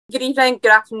Good evening,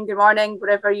 good afternoon, good morning,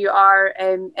 wherever you are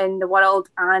in the world,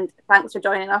 and thanks for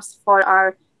joining us for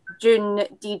our June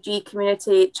DG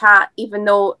community chat. Even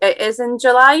though it is in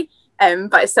July,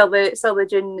 but it's still the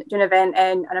June event,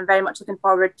 and I'm very much looking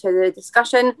forward to the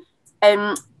discussion.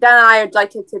 Dan and I are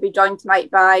delighted to be joined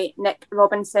tonight by Nick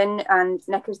Robinson, and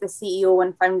Nick is the CEO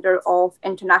and founder of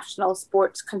International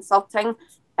Sports Consulting,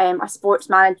 a sports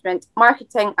management,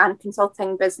 marketing and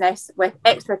consulting business with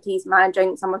expertise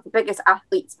managing some of the biggest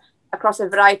athletes across a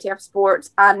variety of sports.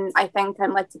 And I think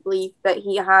I'm led to believe that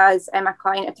he has a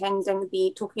client attending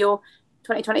the Tokyo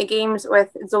 2020 Games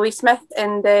with Zoe Smith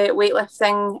in the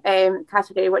weightlifting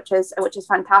category, which is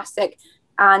fantastic.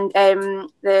 And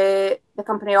the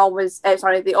company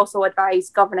they also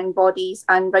advise governing bodies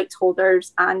and rights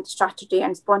holders and strategy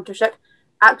and sponsorship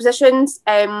acquisitions,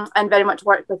 and very much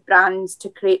work with brands to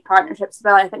create partnerships as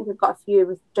well. I think we've got a few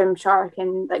with Gymshark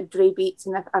and like Dre Beats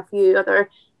and a few other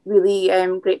really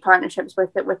great partnerships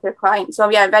with their clients. So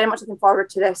yeah, I'm very much looking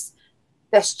forward to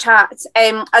this chat.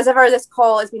 As ever, this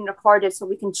call is being recorded so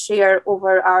we can share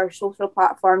over our social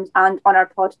platforms and on our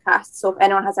podcast. So if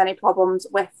anyone has any problems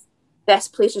with this,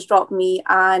 please just drop me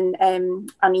an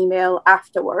email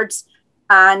afterwards.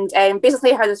 And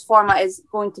basically how this format is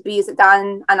going to be is that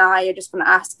Dan and I are just going to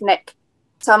ask Nick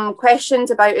some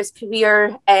questions about his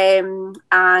career.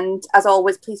 And as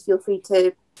always, please feel free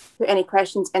to put any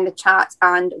questions in the chat,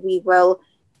 and we will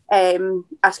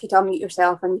ask you to unmute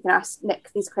yourself and you can ask Nick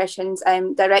these questions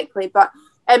directly. But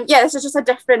yeah, this is just a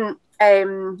different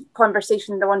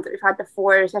conversation than the ones that we've had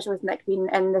before, especially with Nick being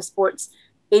in the sports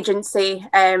agency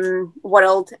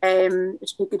world,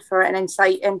 which would be good for an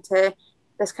insight into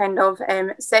this kind of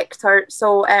sector.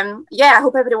 So yeah, I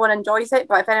hope everyone enjoys it,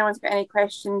 but if anyone's got any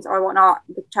questions or whatnot,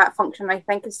 the chat function I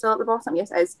think is still at the bottom.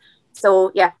 Yes, it is.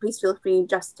 So yeah, please feel free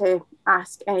just to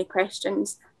ask any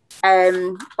questions.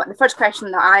 But the first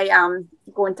question that I am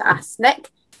going to ask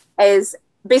Nick is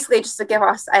basically just to give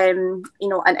us an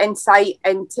insight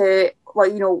into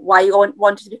why you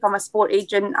wanted to become a sport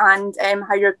agent, and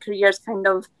how your career's kind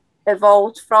of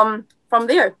evolved from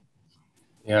there.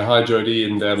 Yeah, hi Jodie,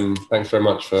 and thanks very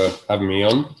much for having me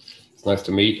on. It's nice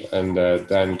to meet, and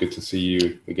Dan, good to see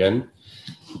you again.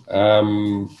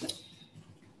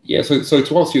 Yeah, so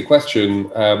to answer your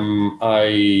question,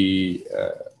 I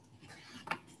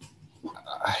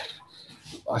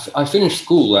finished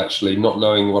school actually not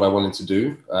knowing what I wanted to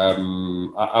do.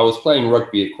 I was playing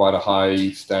rugby at quite a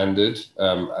high standard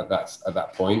at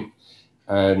that point.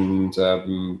 And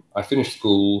I finished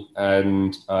school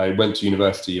and I went to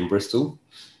university in Bristol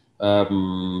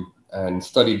and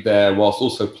studied there whilst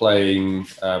also playing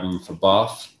for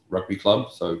Bath Rugby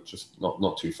Club, so just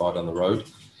not too far down the road.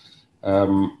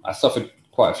 I suffered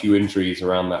quite a few injuries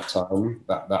around that time.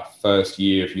 That first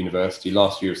year of university,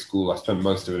 last year of school, I spent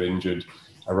most of it injured.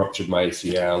 I ruptured my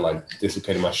ACL, I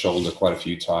dislocated my shoulder quite a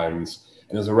few times.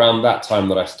 And it was around that time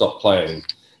that I stopped playing.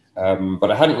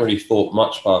 But I hadn't really thought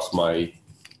much past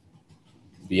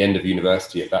the end of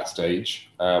university at that stage.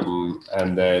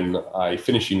 And then I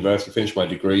finished university, finished my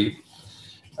degree.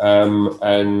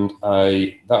 And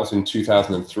that was in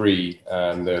 2003,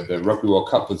 and the Rugby World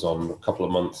Cup was on a couple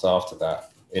of months after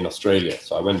that in Australia.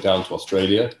 So I went down to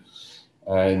Australia,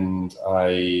 and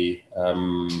I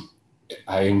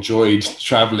enjoyed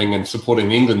traveling and supporting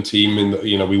the England team.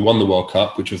 We won the World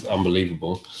Cup, which was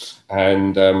unbelievable.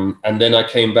 And then I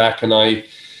came back and I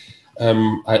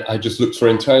just looked for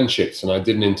internships, and I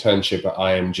did an internship at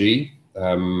IMG,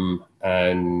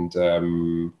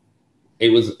 It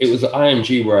was at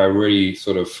IMG where I really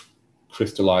sort of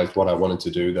crystallized what I wanted to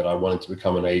do, that I wanted to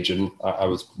become an agent. I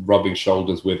was rubbing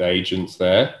shoulders with agents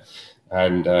there.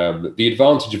 And the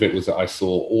advantage of it was that I saw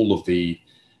all of the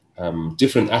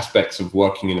different aspects of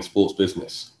working in a sports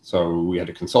business. So we had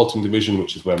a consulting division,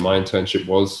 which is where my internship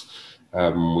was.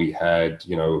 We had,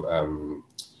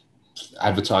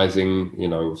 advertising,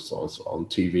 on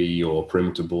TV or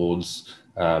perimeter boards.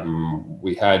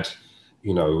 We had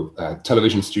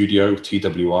television studio,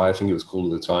 TWI, I think it was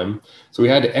called at the time. So we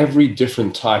had every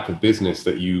different type of business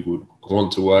that you would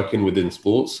want to work in within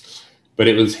sports. But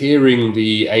it was hearing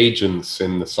the agents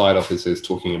in the side offices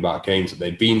talking about games that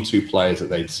they'd been to, players that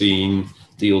they'd seen,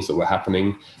 deals that were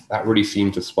happening. That really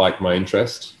seemed to spike my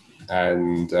interest.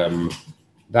 And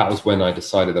that was when I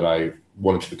decided that I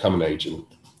wanted to become an agent.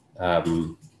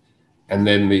 And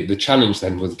then the challenge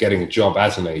then was getting a job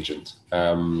as an agent.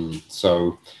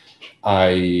 So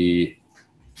I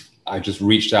just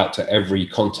reached out to every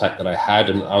contact that I had,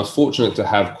 and I was fortunate to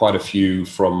have quite a few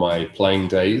from my playing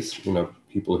days,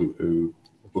 people who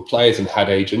were players and had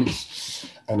agents.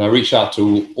 And I reached out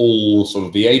to all sort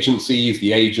of the agencies,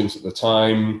 the agents at the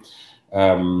time,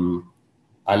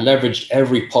 I leveraged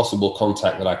every possible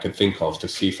contact that I could think of to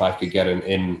see if I could get an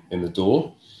in the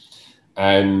door.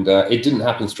 And it didn't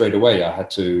happen straight away. I had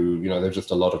to, you know, there's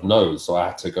just a lot of no's. So I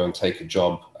had to go and take a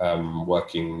job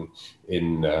working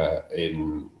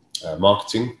in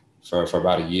marketing for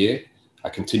about a year. I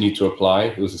continued to apply.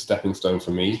 It was a stepping stone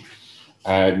for me.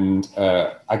 And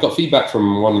I got feedback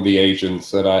from one of the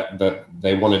agents that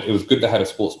they wanted, it was good they had a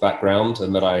sports background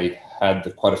and that I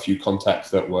had quite a few contacts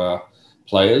that were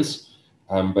players.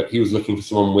 But he was looking for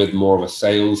someone with more of a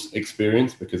sales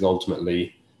experience, because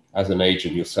ultimately, as an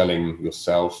agent, you're selling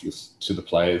yourself to the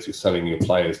players, you're selling your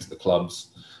players to the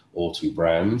clubs or to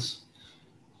brands.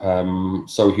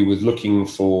 So he was looking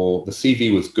for, the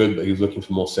CV was good, but he was looking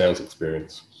for more sales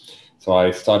experience. So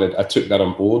I took that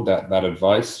on board, that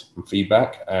advice and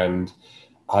feedback, and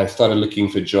I started looking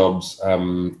for jobs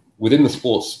within the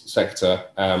sports sector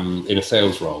in a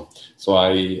sales role. So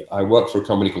I worked for a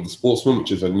company called The Sportsman,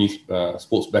 which is a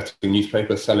sports betting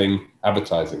newspaper, selling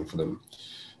advertising for them.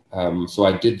 So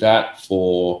I did that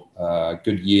for a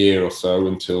good year or so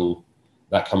until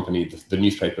that company, the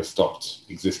newspaper, stopped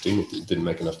existing. It didn't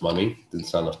make enough money, didn't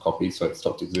sell enough copies, so it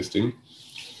stopped existing.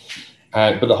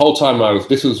 But the whole time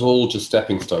this was all just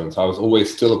stepping stones. I was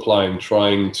always still applying,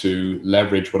 trying to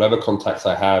leverage whatever contacts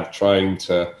I have, trying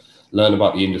to learn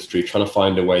about the industry, trying to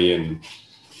find a way in.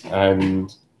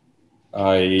 And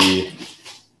the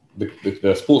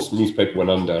sports newspaper went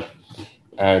under.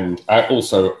 And I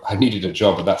needed a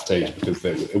job at that stage because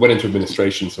it went into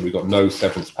administration, so we got no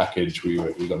severance package, we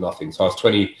got nothing. So I was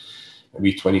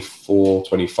maybe 24,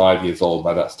 25 years old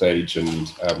by that stage,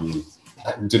 and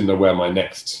I didn't know where my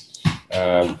next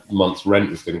month's rent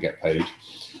was going to get paid.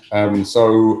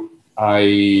 So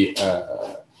I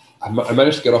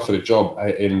managed to get offered a job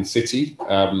in City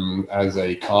as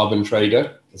a carbon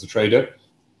trader,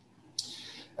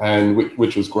 and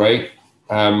which was great.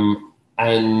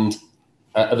 And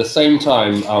at the same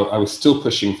time, I was still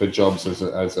pushing for jobs as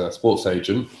a sports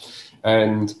agent,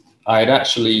 and I had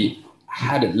actually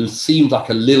it seemed like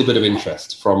a little bit of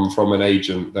interest from an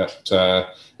agent that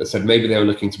said maybe they were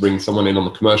looking to bring someone in on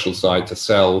the commercial side to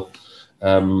sell,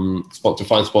 to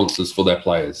find sponsors for their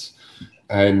players.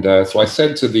 And so I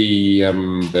said to the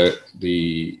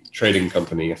trading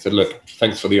company, I said, look,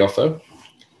 thanks for the offer.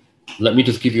 Let me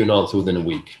just give you an answer within a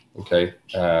week. Okay.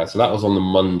 So that was on the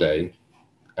Monday.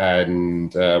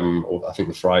 And or I think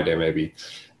the Friday maybe,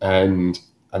 and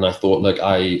I thought, look,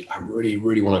 I really,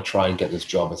 really want to try and get this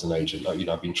job as an agent. You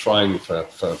know, I've been trying for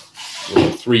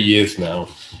 3 years now,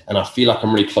 and I feel like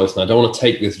I'm really close. And I don't want to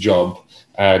take this job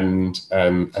and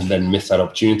then miss that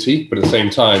opportunity. But at the same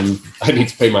time, I need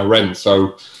to pay my rent,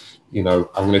 so you know,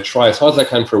 I'm going to try as hard as I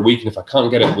can for a week. And if I can't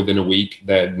get it within a week,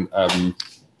 then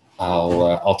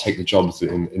I'll take the jobs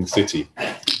in the City.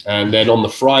 And then on the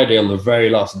Friday, on the very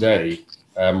last day,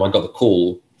 I got the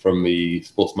call from the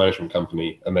sports management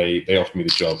company, and they offered me the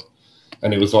job,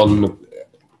 and it was on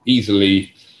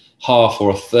easily half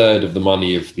or a third of the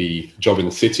money of the job in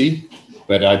the City,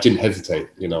 but I didn't hesitate.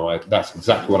 You know, that's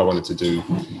exactly what I wanted to do,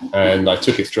 and I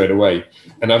took it straight away.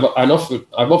 And I've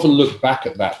often looked back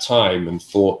at that time and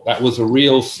thought that was a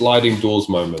real sliding doors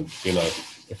moment. You know,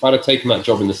 if I'd have taken that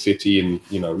job in the City and,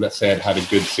 you know, let's say I'd had a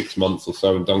good 6 months or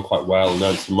so and done quite well and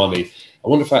earned some money, I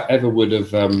wonder if I ever would have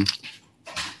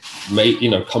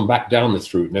come back down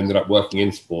this route and ended up working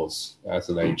in sports as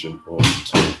an agent.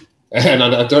 And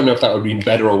I don't know if that would have been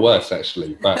better or worse,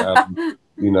 actually. But,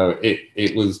 you know,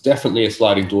 it was definitely a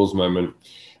sliding doors moment.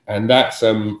 And that's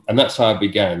how I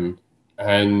began.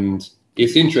 And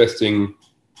it's interesting,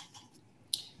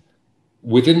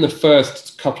 within the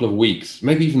first couple of weeks,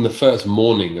 maybe even the first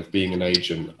morning of being an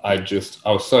agent, I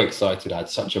was so excited. I had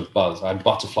such a buzz. I had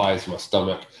butterflies in my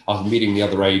stomach. I was meeting the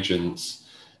other agents.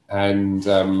 And,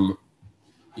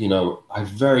 you know, I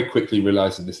very quickly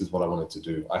realized that this is what I wanted to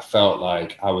do. I felt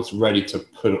like I was ready to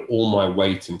put all my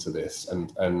weight into this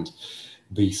and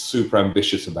be super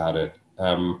ambitious about it.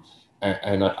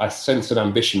 And I sensed an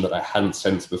ambition that I hadn't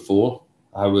sensed before.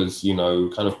 I was, you know,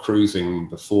 kind of cruising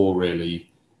before, really.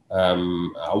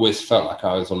 I always felt like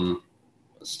I was on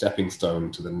a stepping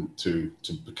stone to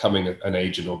becoming an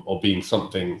agent or being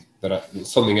something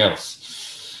else.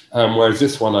 Whereas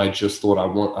this one, I just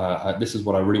thought, this is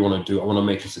what I really want to do. I want to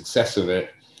make a success of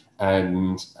it.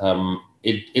 And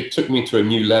it took me to a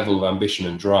new level of ambition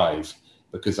and drive,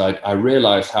 because I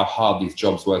realized how hard these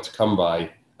jobs were to come by,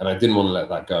 and I didn't want to let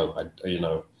that go.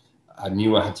 I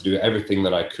knew I had to do everything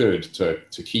that I could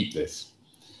to keep this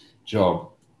job.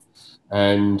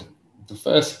 And the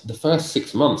first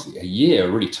 6 months, a year,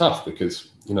 are really tough,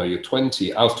 because, you know, you're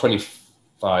 20. I was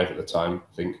 25 at the time,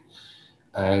 I think.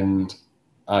 And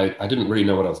I didn't really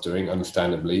know what I was doing,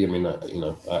 understandably. I mean,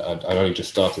 I'd only just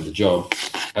started the job,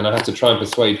 and I had to try and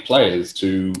persuade players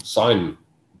to sign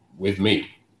with me.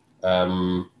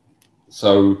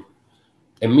 So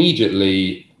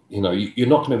immediately, you're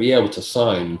not going to be able to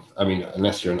sign. I mean,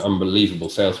 unless you're an unbelievable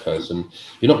salesperson,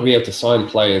 you're not going to be able to sign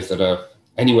players that are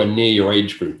anywhere near your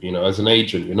age group. As an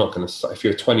agent, you're not going to, if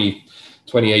you're a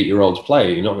 28-year-old player,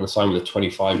 you're not going to sign with a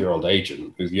 25-year-old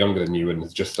agent who's younger than you and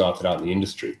has just started out in the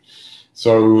industry.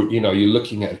 So, you're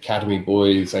looking at academy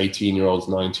boys, 18-year-olds,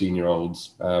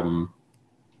 19-year-olds,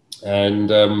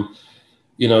 and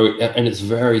it's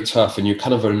very tough, and you're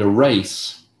kind of in a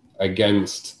race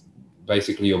against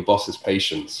basically your boss's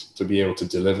patience to be able to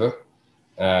deliver.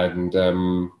 And,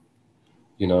 and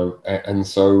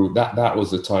so that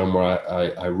was the time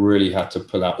where I really had to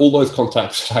pull out all those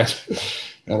contacts that I'd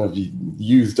kind of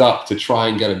used up to try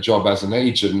and get a job as an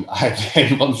agent. I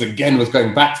then once again was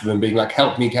going back to them being like,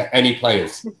 help me get any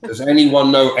players. Does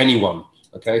anyone know anyone?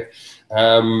 Okay.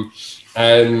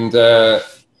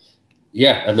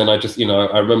 Yeah. And then I just,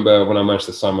 I remember when I managed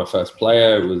to sign my first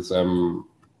player, it was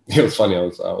funny. I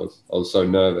was so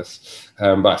nervous.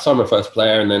 But I signed my first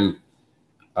player, and then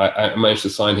I managed to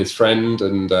sign his friend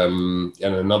and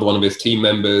another one of his team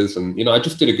members, and I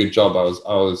just did a good job. I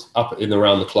was up in and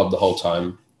around the club the whole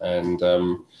time, and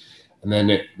then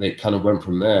it kind of went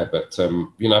from there. But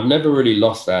I've never really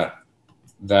lost that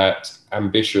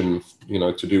ambition,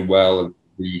 to do well and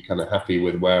be kind of happy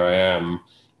with where I am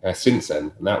since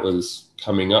then. And that was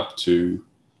coming up to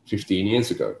 15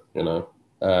 years ago,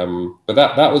 But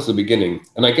that was the beginning,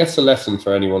 and I guess the lesson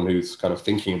for anyone who's kind of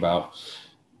thinking about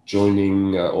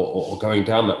joining or going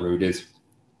down that route is,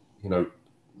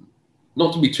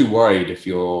 not to be too worried if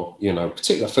you're,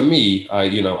 particularly for me,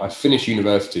 I finished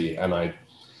university and I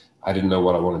didn't know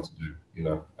what I wanted to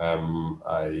do,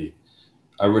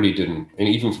 I really didn't. And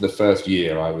even for the first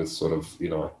year, I was sort of,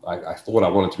 I thought I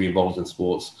wanted to be involved in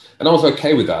sports, and I was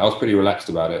okay with that. I was pretty relaxed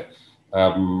about it.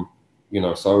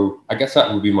 So I guess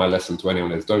that would be my lesson to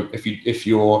anyone is if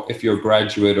you're a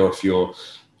graduate, or if you're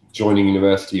joining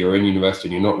university or in university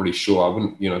and you're not really sure, I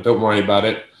wouldn't, don't worry about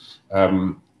it.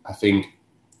 I think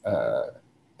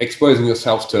exposing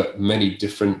yourself to many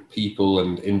different people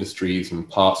and industries and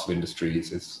parts of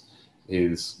industries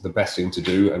is the best thing to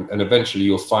do. And eventually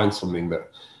you'll find something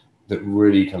that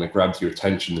really kind of grabs your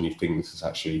attention, and you think, this is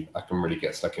actually, I can really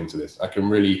get stuck into this. I can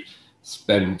really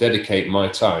dedicate my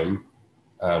time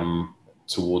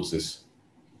towards this.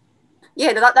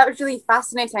 Yeah, that was really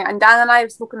fascinating. And Dan and I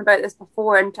have spoken about this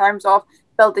before in terms of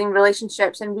building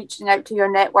relationships and reaching out to your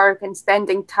network and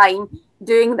spending time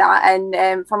doing that.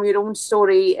 And from your own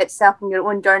story itself and your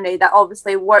own journey, that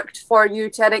obviously worked for you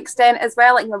to an extent as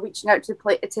well. Like, reaching out to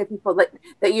people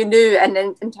that you knew, and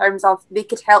in terms of they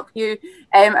could help you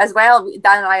as well.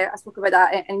 Dan and I spoke about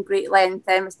that in great length,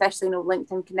 especially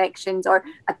LinkedIn connections or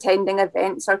attending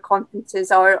events or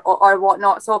conferences or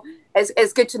whatnot. So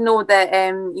it's good to know that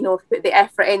put the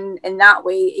effort in that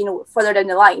way. Further down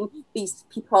the line, these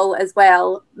people as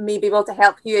well may be able to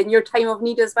help you in your time of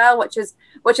need as well, which is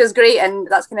great. And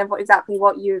that's kind of exactly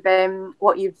what you've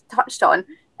touched on,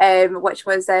 which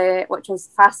was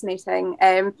fascinating.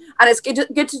 And it's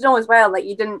good to know as well that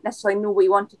you didn't necessarily know what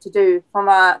you wanted to do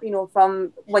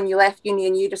from when you left uni,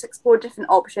 and you just explored different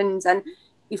options and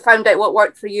you found out what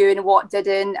worked for you and what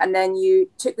didn't, and then you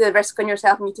took the risk on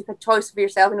yourself and you took a choice for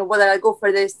yourself, whether I go for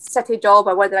this city job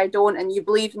or whether I don't, and you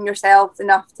believed in yourself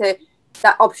enough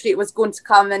that opportunity was going to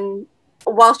come. And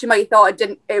whilst you might have thought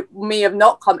it may have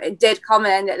not come, it did come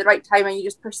in at the right time, and you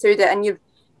just pursued it, and you've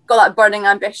got that burning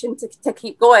ambition to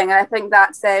keep going. And I think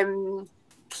that's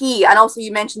key. And also,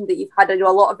 you mentioned that you've had a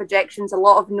lot of rejections, a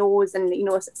lot of no's, and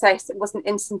success, it wasn't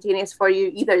instantaneous for you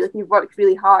either. Like, you've worked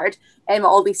really hard at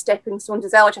all these stepping stones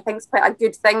as well, which I think is quite a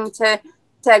good thing to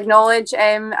acknowledge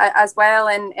as well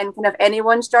in kind of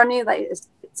anyone's journey. Like,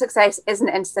 success isn't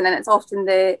instant, and it's often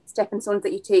the stepping stones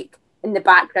that you take in the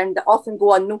background that often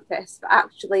go unnoticed, but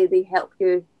actually they help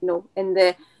you, in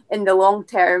the long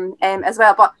term as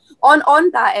well. But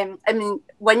on that, I mean,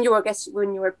 when you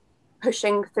were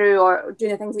pushing through or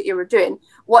doing the things that you were doing,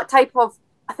 what type of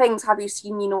things have you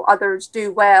seen others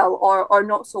do well or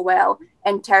not so well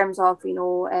in terms of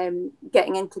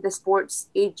getting into the sports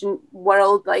agent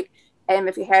world? Like,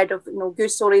 if you heard of good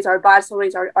stories or bad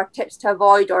stories or tips to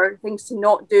avoid or things to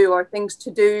not do or things to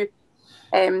do,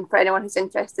 for anyone who's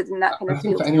interested in that kind of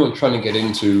field. For anyone trying to get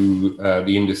into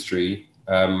the industry,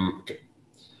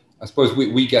 I suppose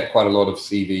we get quite a lot of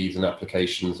CVs and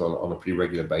applications on a pretty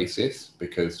regular basis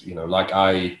because, you know, like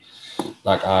I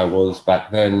was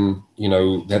back then, you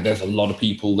know, there's a lot of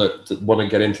people that want to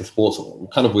get into sports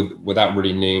kind of without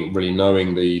really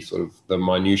knowing the sort of the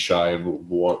minutiae of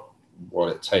what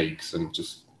it takes, and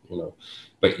just, you know,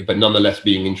 but nonetheless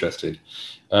being interested.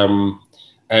 And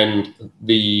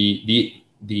the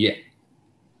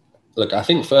look, I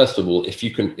think first of all, if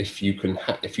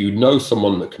you know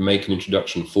someone that can make an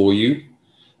introduction for you,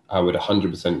 I would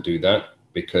 100% do that,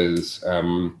 because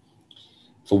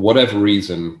for whatever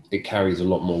reason, it carries a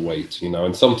lot more weight, you know.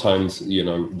 And sometimes, you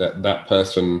know, that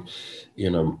person, you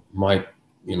know, might,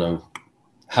 you know,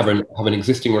 have an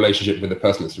existing relationship with the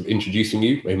person that's introducing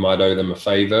you. They might owe them a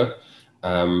favor,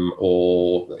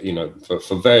 or, you know,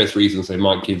 for various reasons, they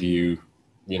might give you,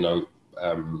 you know,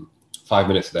 5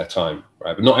 minutes of their time,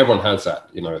 right? But not everyone has that,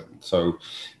 you know. So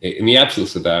in the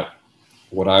absence of that,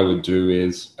 what I would do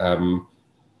is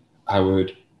I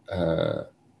would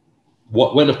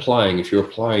when applying, if you're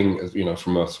applying, you know,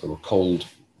 from a sort of cold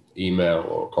email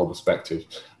or cold perspective,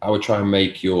 I would try and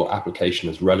make your application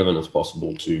as relevant as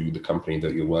possible to the company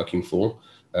that you're working for.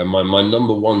 My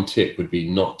number one tip would be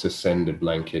not to send a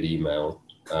blanket email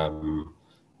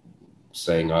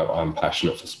saying I'm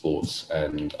passionate for sports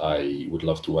and I would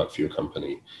love to work for your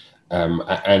company.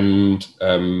 And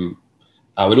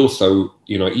I would also,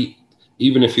 you know,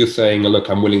 even if you're saying, look,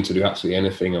 I'm willing to do absolutely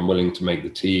anything, I'm willing to make the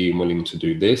tea, I'm willing to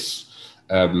do this,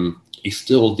 you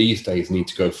still these days need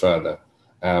to go further.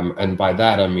 And by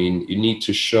that, I mean, you need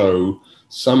to show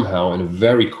somehow and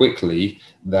very quickly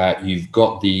that you've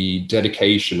got the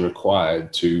dedication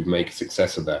required to make a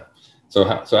success of that. So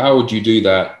how would you do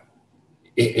that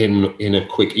in a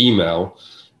quick email?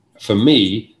 For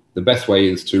me, the best way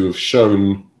is to have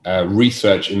shown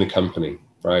research in the company,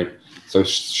 right? So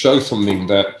show something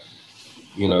that,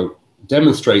 you know,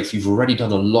 demonstrates you've already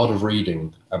done a lot of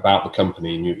reading about the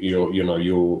company, and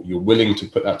you're willing to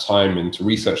put that time in to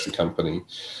research the company,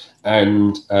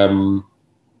 and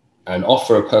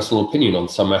offer a personal opinion on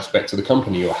some aspects of the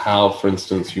company, or how, for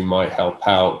instance, you might help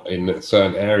out in a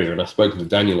certain area. And I've spoken to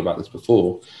Daniel about this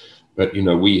before, but, you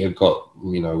know, we have got,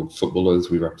 you know, footballers,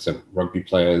 we represent rugby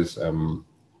players,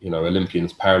 you know,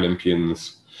 Olympians,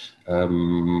 Paralympians.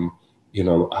 You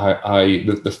know,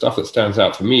 the stuff that stands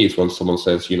out for me is when someone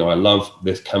says, you know, I love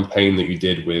this campaign that you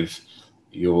did with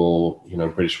your, you know,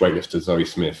 British weightlifter Zoe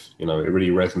Smith. You know, it really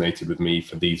resonated with me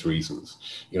for these reasons.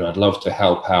 You know, I'd love to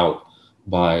help out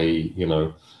by, you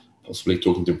know, possibly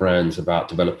talking to brands about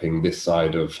developing this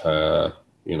side of her,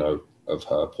 you know, of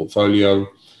her portfolio,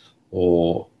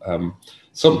 or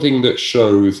something that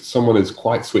shows someone is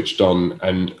quite switched on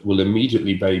and will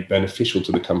immediately be beneficial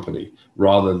to the company,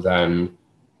 rather than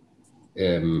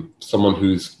someone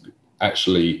who's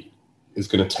actually is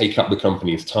going to take up the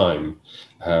company's time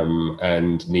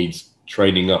and needs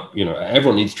training up. You know,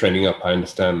 everyone needs training up, I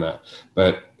understand that,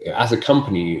 but as a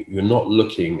company, you're not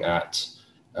looking at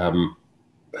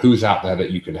who's out there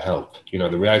that you can help. You know,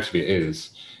 the reality of it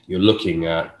is you're looking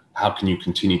at how can you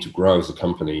continue to grow as a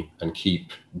company and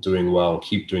keep doing well,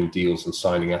 keep doing deals and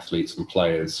signing athletes and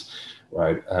players,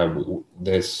 right?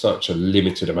 There's such a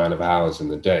limited amount of hours in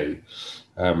the day.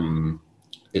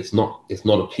 It's not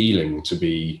appealing to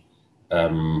be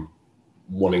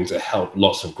wanting to help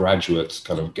lots of graduates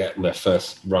kind of get their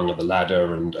first rung of the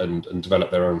ladder and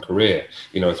develop their own career.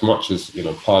 You know, as much as, you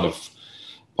know, part of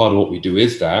what we do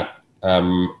is that,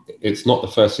 it's not the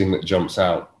first thing that jumps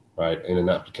out, right, in an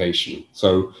application.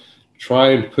 So try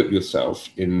and put yourself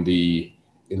in the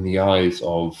eyes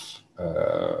of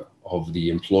the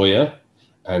employer,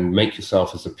 and make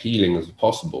yourself as appealing as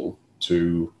possible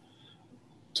to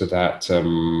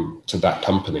that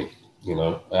company. You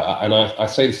know, and I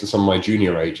say this to some of my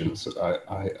junior agents.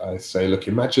 I say, look,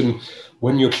 imagine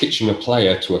when you're pitching a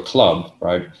player to a club,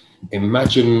 right?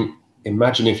 Imagine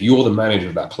if you're the manager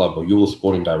of that club, or you're the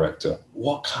sporting director,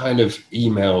 what kind of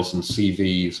emails and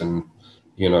CVs and,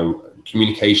 you know,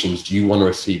 communications do you want to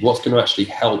receive? What's going to actually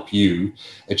help you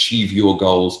achieve your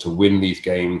goals to win these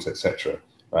games, etc.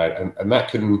 Right? And that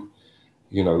can,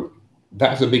 you know,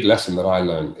 that's a big lesson that I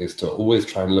learned, is to always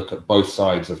try and look at both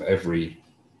sides of every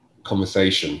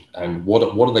conversation, and what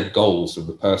are the goals of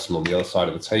the person on the other side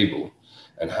of the table,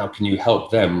 and how can you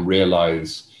help them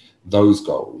realize those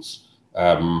goals,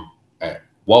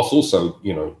 whilst also,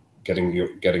 you know, getting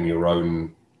your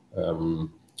own,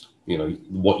 you know,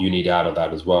 what you need out of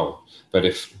that as well. But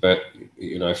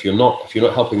you know, if you're not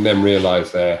helping them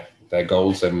realize their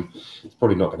goals, then it's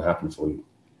probably not going to happen for you.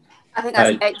 I think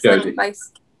that's excellent Jodie,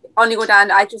 advice. On you go,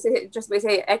 Dan. I just would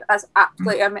say that's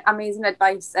absolutely amazing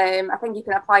advice. I think you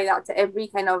can apply that to every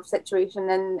kind of situation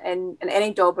in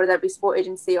any job, whether it be sport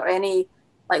agency or any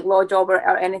like law job or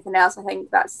anything else. I think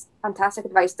that's fantastic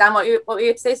advice. Dan, what were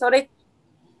you to say? Sorry.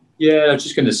 Yeah, I was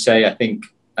just going to say, I think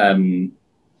I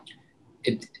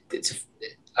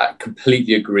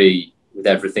completely agree with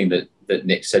everything that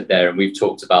Nick said there, and we've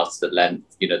talked about it at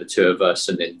length, you know, the two of us,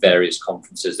 and in various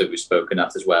conferences that we've spoken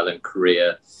at as well, and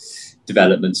career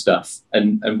development stuff.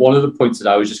 And one of the points that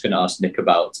I was just going to ask Nick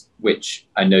about, which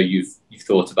I know you've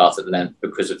thought about at length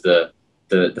because of the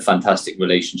fantastic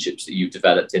relationships that you've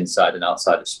developed inside and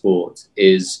outside of sport,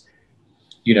 is,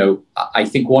 you know, I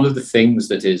think one of the things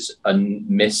that is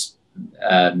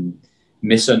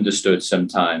misunderstood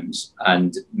sometimes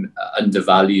and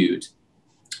undervalued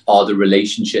are the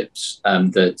relationships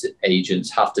that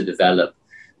agents have to develop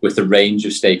with a range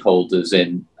of stakeholders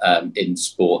in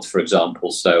sport, for example.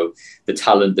 So the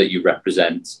talent that you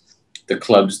represent, the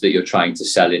clubs that you're trying to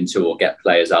sell into or get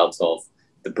players out of,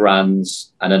 the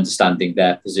brands, and understanding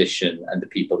their position and the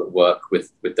people that work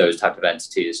with those type of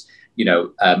entities. You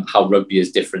know, how rugby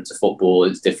is different to football,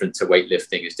 is different to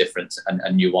weightlifting, is different and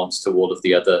nuanced to all of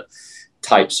the other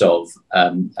types of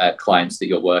clients that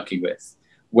you're working with.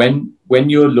 When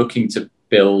you're looking to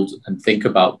build and think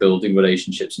about building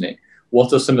relationships, Nick,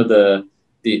 what are some of the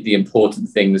important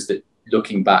things that,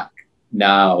 looking back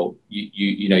now,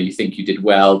 you know, you think you did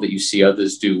well, that you see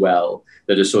others do well,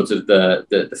 that are sort of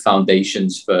the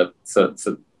foundations for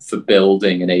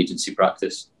building an agency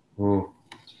practice?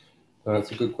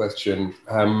 That's a good question.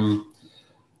 I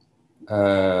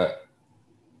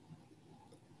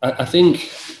think,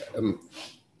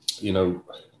 you know,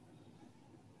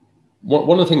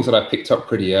 one of the things that I picked up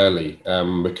pretty early,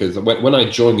 because when I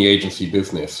joined the agency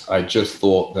business, I just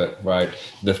thought that, right,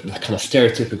 the kind of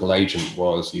stereotypical agent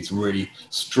was these really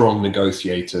strong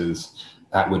negotiators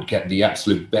that would get the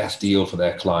absolute best deal for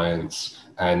their clients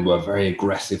and were very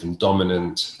aggressive and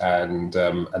dominant, and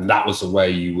that was the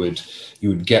way you would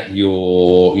get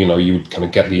your, you know, you would kind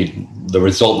of get the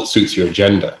result that suits your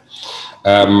agenda.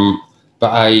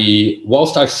 But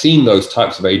whilst I've seen those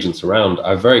types of agents around,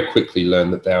 I very quickly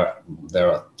learned that there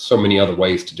are so many other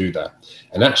ways to do that.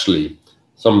 And actually,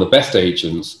 some of the best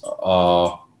agents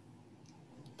are,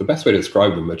 the best way to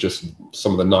describe them are just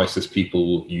some of the nicest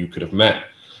people you could have met.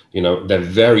 You know, they're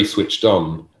very switched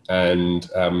on, and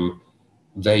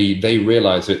they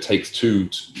realize it takes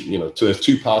there's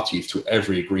two parties to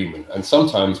every agreement. And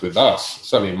sometimes with us,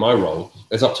 certainly in my role,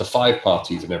 there's up to 5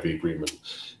 parties in every agreement.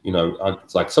 You know,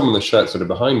 it's like some of the shirts that are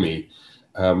behind me,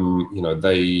 you know,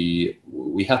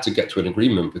 we had to get to an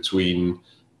agreement between,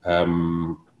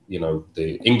 you know,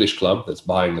 the English club that's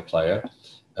buying the player,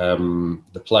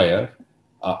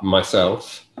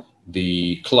 myself,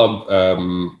 the club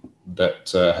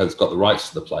that has got the rights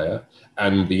to the player,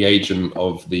 and the agent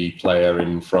of the player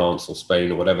in France or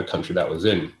Spain or whatever country that was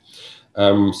in.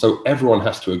 So everyone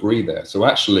has to agree there. So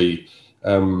actually,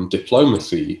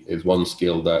 diplomacy is one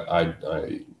skill that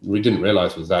we didn't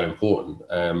realize was that important,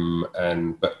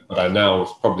 but I now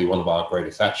it's probably one of our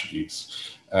greatest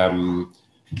attributes.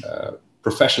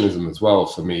 Professionalism as well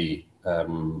for me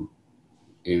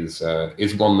is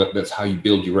one that's how you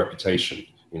build your reputation.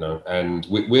 You know, and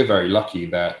we're very lucky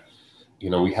that, you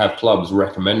know, we have clubs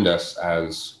recommend us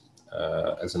as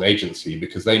an agency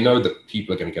because they know that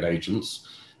people are going to get agents,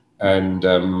 and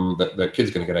that their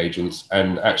kids are going to get agents.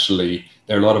 And actually,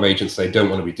 there are a lot of agents they don't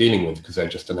want to be dealing with because they're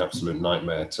just an absolute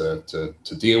nightmare to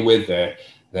deal with. They're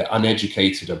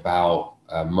uneducated about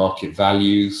market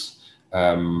values,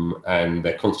 and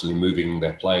they're constantly moving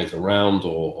their players around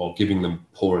or giving them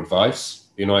poor advice.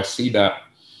 You know, I see that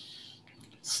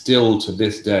still to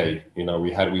this day. You know,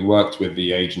 we worked with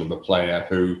the agent of a player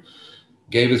who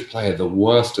gave his player the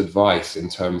worst advice in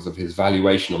terms of his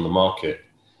valuation on the market.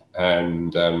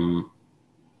 And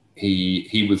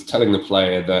he was telling the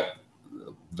player that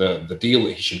the deal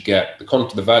that he should get, the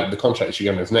contract he should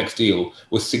get on his next deal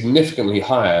was significantly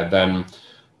higher than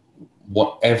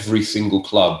what every single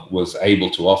club was able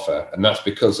to offer. And that's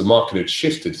because the market had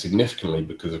shifted significantly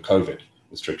because of COVID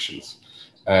restrictions.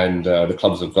 And the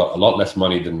clubs have got a lot less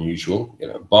money than usual, you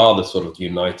know, bar the sort of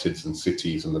Uniteds and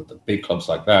Cities and the big clubs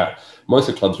like that. Most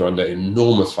of the clubs are under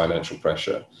enormous financial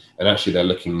pressure, and actually they're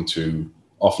looking to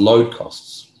offload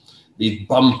costs. These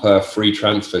bumper free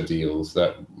transfer deals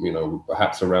that, you know,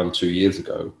 perhaps around 2 years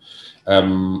ago,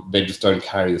 they just don't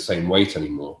carry the same weight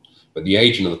anymore. But the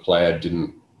agent of the player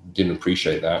didn't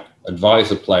appreciate that, advise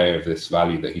the player of this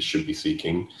value that he should be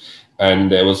seeking.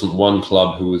 And there wasn't one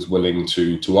club who was willing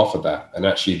to offer that. And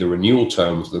actually the renewal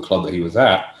terms of the club that he was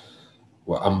at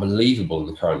were unbelievable in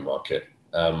the current market.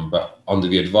 But under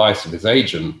the advice of his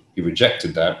agent, he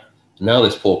rejected that. Now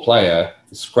this poor player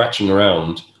is scratching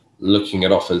around, looking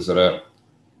at offers that are,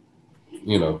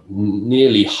 you know,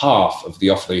 nearly half of the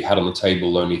offer he had on the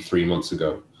table only 3 months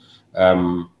ago.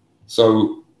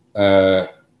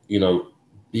 You know,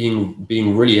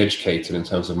 being really educated in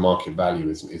terms of market value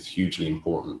is hugely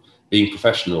important. Being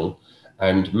professional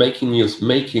and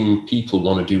making people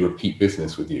want to do repeat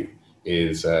business with you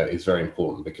is very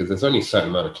important, because there's only a certain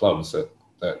amount of clubs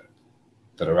that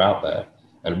are out there.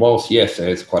 And whilst, yes, there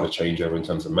is quite a changeover in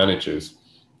terms of managers,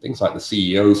 things like the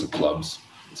CEOs of clubs,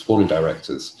 sporting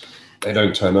directors, they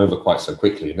don't turn over quite so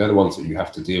quickly. They're the ones that you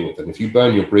have to deal with. And if you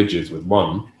burn your bridges with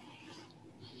one,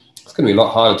 it's going to be a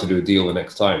lot harder to do a deal the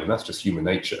next time. And that's just human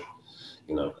nature,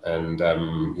 you know. And,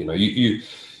 you know,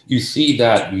 you see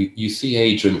that, you see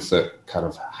agents that kind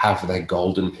of have their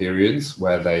golden periods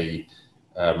where they're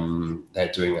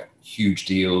doing huge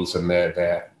deals and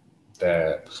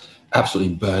they're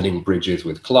absolutely burning bridges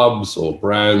with clubs or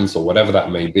brands or whatever that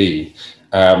may be.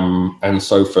 And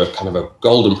so for kind of a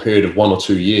golden period of 1 or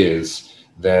 2 years,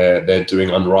 they're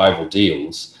doing unrivaled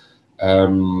deals.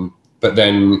 But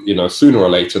then, you know, sooner or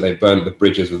later, they burn the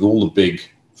bridges with all the big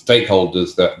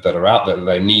stakeholders that are out there that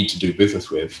they need to do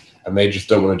business with, and they just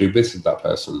don't want to do business with that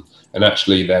person. And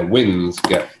actually their wins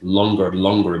get longer and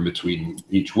longer in between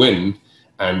each win.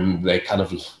 And they kind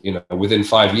of, you know, within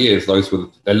 5 years,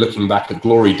 they're looking back at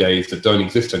glory days that don't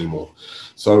exist anymore.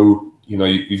 So, you know,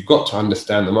 you've got to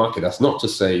understand the market. That's not to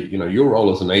say, you know, your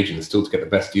role as an agent is still to get the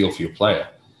best deal for your player.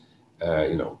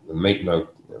 You know,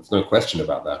 there's no question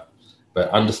about that. But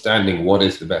understanding what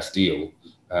is the best deal,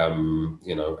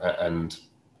 you know, and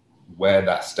where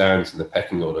that stands in the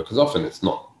pecking order, because often it's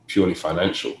not purely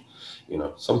financial. You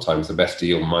know, sometimes the best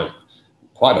deal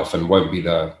quite often won't be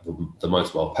the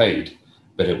most well paid,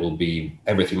 but it will be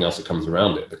everything else that comes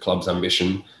around it. The club's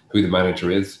ambition, who the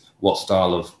manager is, what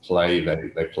style of play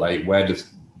they play, where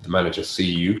does the manager see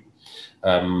you,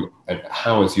 and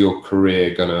how is your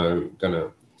career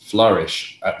gonna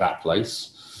flourish at that place.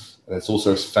 There's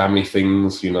also family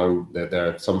things, you know, there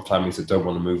are some families that don't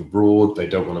want to move abroad. They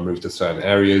don't want to move to certain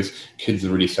areas. Kids are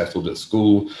really settled at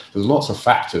school. There's lots of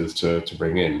factors to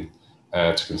bring in,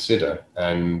 to consider.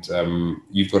 And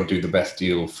you've got to do the best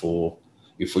deal for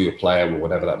your player or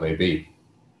whatever that may be.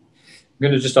 I'm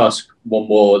going to just ask one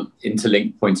more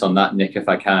interlinked point on that, Nick, if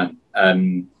I can.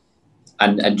 And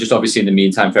just obviously in the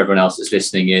meantime, for everyone else that's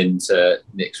listening in to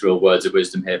Nick's real words of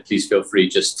wisdom here, please feel free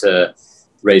just to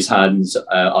raise hands,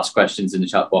 ask questions in the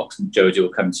chat box, and Jodie will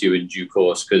come to you in due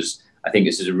course, because I think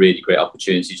this is a really great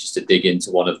opportunity just to dig into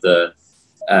one of the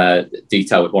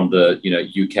detail with one of the, you know,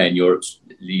 UK and Europe's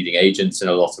leading agents in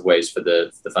a lot of ways for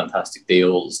the fantastic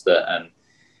deals that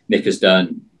Nick has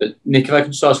done. But Nick, if I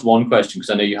could just ask one question,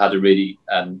 because I know you had a really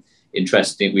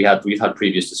interesting, we've had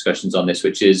previous discussions on this,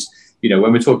 which is, you know,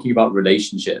 when we're talking about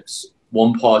relationships,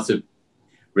 one part of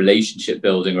relationship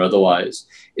building or otherwise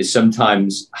is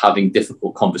sometimes having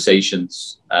difficult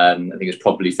conversations. I think it's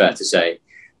probably fair to say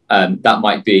that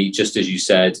might be, just as you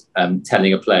said,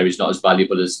 telling a player he's not as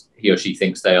valuable as he or she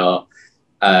thinks they are,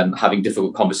 having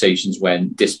difficult conversations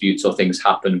when disputes or things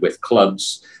happen with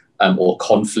clubs, or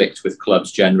conflict with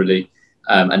clubs generally,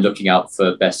 and looking out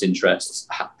for best interests.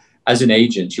 As an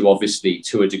agent, you obviously,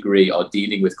 to a degree, are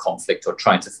dealing with conflict or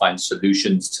trying to find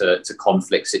solutions to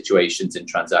conflict situations in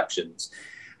transactions.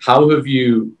 How have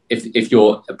you, if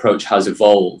your approach has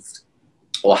evolved,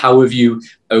 or how have you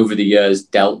over the years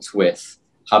dealt with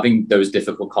having those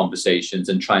difficult conversations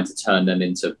and trying to turn them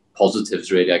into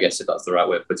positives, really, I guess, if that's the right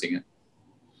way of putting it?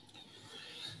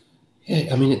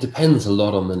 Yeah, I mean, it depends a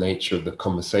lot on the nature of the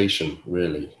conversation,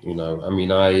 really. You know, I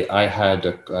mean, I had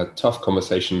a tough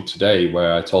conversation today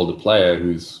where I told a player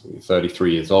who's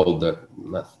 33 years old that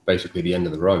that's basically the end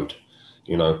of the road.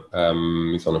 You know,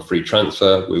 he's on a free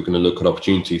transfer. We were going to look at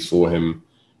opportunities for him,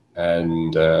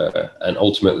 and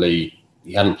ultimately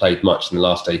he hadn't played much in the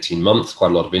last 18 months,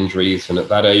 quite a lot of injuries, and at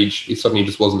that age he suddenly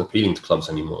just wasn't appealing to clubs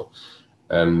anymore.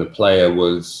 And the player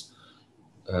was,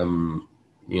 you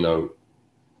know,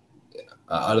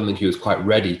 I don't think he was quite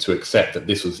ready to accept that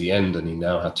this was the end, and he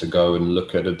now had to go and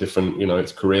look at a different, you know,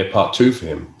 it's career part 2 for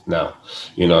him now,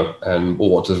 you know, and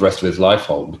what does the rest of his life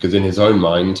hold? Because in his own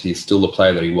mind, he's still the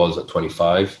player that he was at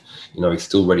 25. You know, he's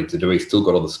still ready to do it. He's still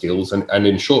got all the skills, and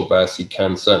in short bursts, he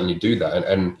can certainly do that.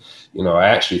 And you know, I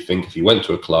actually think if he went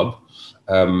to a club,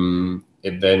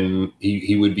 then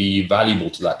he would be valuable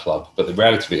to that club. But the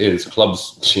reality of it is,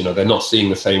 clubs, you know, they're not seeing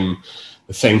the same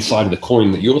side of the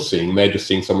coin that you're seeing. They're just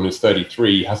seeing someone who's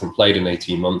 33, hasn't played in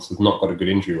 18 months, has not got a good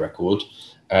injury record,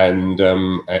 and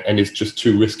it's just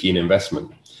too risky an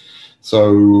investment.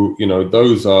 So, you know,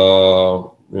 those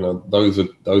are those are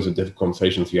difficult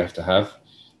conversations you have to have.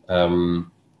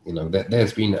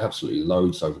 There's been absolutely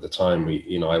loads over the time.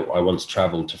 I once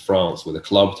traveled to France with a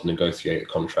club to negotiate a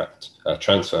contract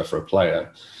transfer for a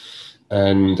player,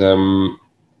 and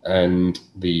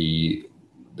the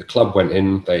club went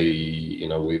in.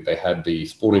 They had the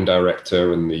sporting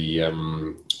director and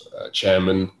the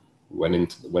chairman went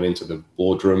into the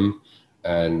boardroom,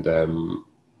 and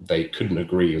they couldn't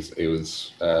agree. It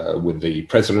was with the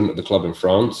president of the club in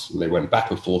France, and they went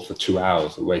back and forth for 2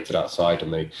 hours. They waited outside,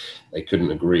 and they couldn't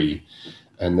agree.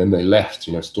 And then they left,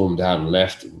 stormed out and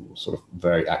left, sort of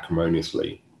very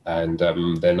acrimoniously. And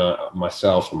then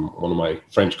myself and one of my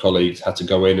French colleagues had to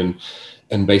go in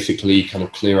and basically kind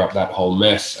of clear up that whole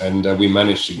mess. And we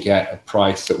managed to get a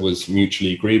price that was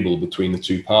mutually agreeable between the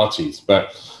two parties.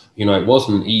 But, it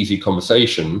wasn't an easy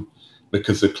conversation,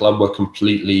 because the club were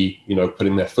completely,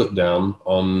 putting their foot down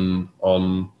on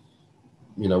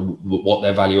what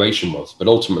their valuation was. But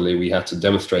ultimately, we had to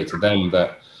demonstrate to them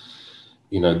that,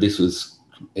 this was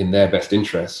in their best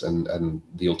interests, and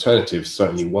the alternative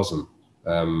certainly wasn't,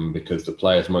 because the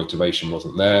player's motivation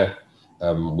wasn't there.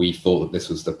 We thought that this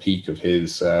was the peak of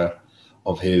his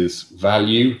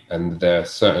value, and there are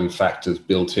certain factors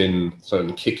built in,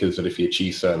 certain kickers that if he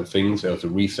achieves certain things, there was a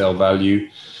resale value.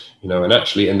 And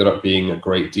actually ended up being a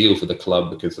great deal for the club,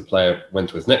 because the player went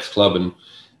to his next club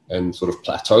and sort of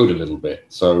plateaued a little bit.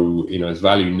 So, his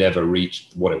value never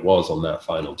reached what it was on that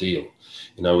final deal.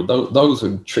 Those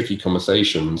are tricky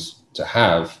conversations to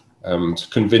have, to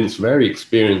convince very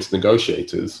experienced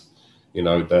negotiators,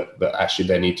 that actually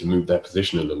they need to move their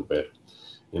position a little bit,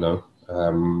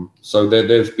 So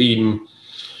there's been,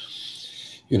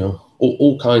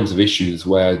 all kinds of issues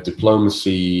where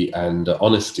diplomacy and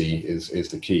honesty is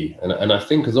the key. And I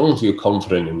think as long as you're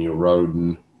confident in your road,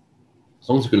 and as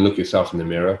long as you can look yourself in the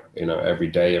mirror, every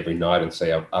day, every night, and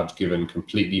say, I've given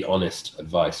completely honest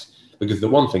advice. Because the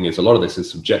one thing is, a lot of this is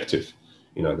subjective.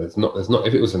 There's not,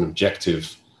 if it was an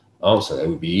objective answer, it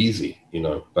would be easy,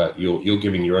 but you're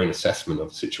giving your own assessment of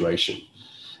the situation.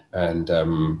 And,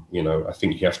 I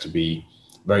think you have to be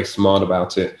very smart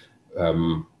about it.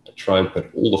 Try and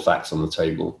put all the facts on the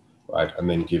table, right, and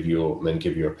then give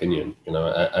your opinion.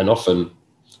 And often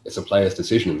it's a player's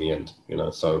decision in the end.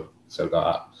 So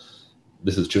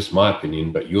this is just my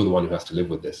opinion, but you're the one who has to live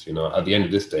with this. At the end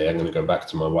of this day, I'm going to go back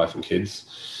to my wife and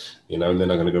kids, and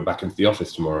then I'm going to go back into the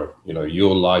office tomorrow.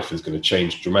 Your life is going to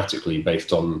change dramatically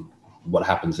based on what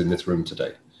happens in this room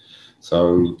today.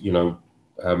 So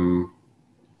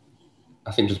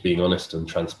I think just being honest and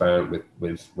transparent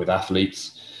with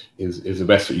athletes is the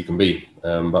best that you can be.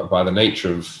 But by the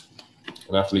nature of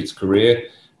an athlete's career,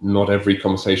 not every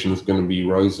conversation is going to be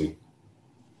rosy.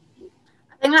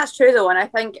 I think that's true, though, and I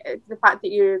think the fact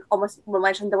that you almost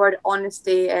mentioned the word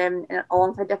honesty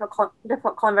alongside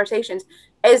difficult conversations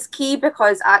is key,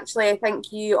 because actually I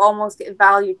think you almost get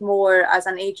valued more as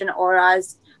an agent or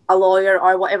as a lawyer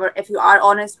or whatever if you are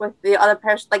honest with the other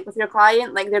person, like with your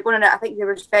client. Like, they're going to, I think they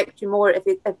respect you more if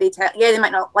they tell. Yeah, they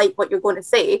might not like what you're going to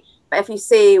say, but if you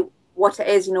say what it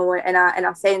is, in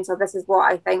a sense of, this is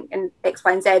what I think and X,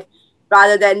 Y, and Z,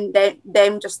 rather than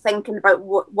them just thinking about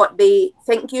what they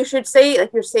think you should say,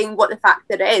 like you're saying what the fact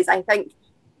that it is. I think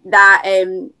that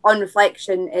on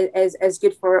reflection is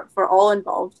good for all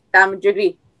involved. Dan, would you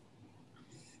agree?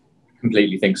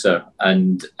 Completely think so.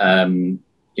 And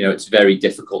it's very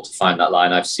difficult to find that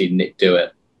line. I've seen Nick do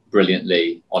it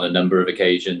brilliantly on a number of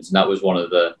occasions, and that was one of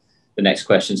the next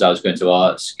questions I was going to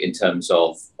ask in terms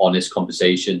of honest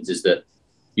conversations. Is that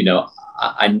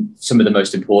and some of the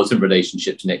most important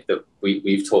relationships, Nick, that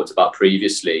we've talked about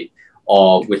previously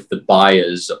are with the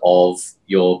buyers of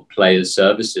your players'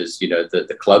 services,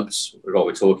 the clubs, what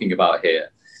we're talking about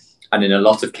here. And in a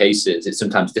lot of cases, it's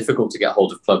sometimes difficult to get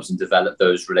hold of clubs and develop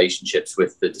those relationships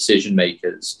with the decision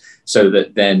makers, so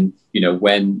that then,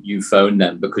 when you phone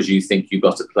them because you think you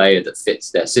got a player that fits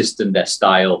their system, their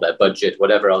style, their budget,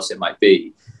 whatever else it might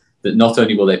be, that not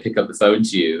only will they pick up the phone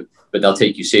to you, but they'll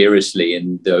take you seriously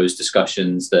in those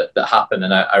discussions that happen.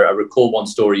 And I recall one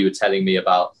story you were telling me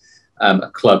about a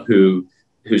club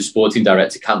whose sporting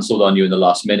director cancelled on you in the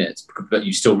last minute, but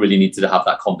you still really needed to have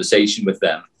that conversation with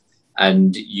them.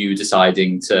 And you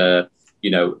deciding to,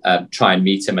 try and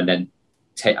meet him and then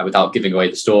without giving away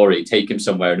the story, take him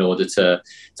somewhere in order to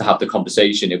have the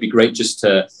conversation. It'd be great just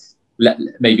to let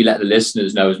the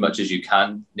listeners know as much as you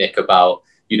can, Nick, about,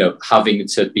 having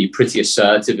to be pretty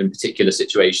assertive in particular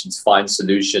situations, find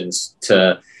solutions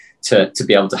to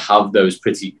be able to have those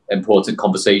pretty important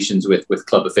conversations with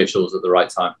club officials at the right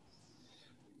time.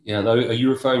 Yeah, no, are you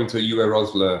referring to Uwe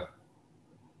Rosler?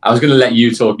 I was going to let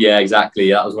you talk. Yeah, exactly.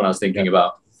 That was what I was thinking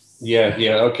about. Yeah,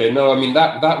 yeah, okay. No, I mean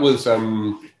that was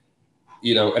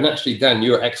you know, and actually, Dan,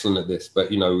 you're excellent at this,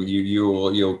 but you know,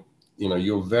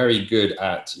 you're very good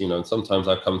at, you know, sometimes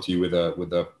I come to you with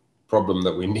a problem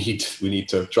that we need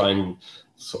to try and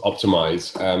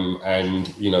optimize,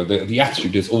 and you know, the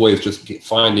attitude is always just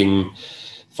finding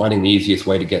the easiest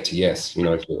way to get to yes, you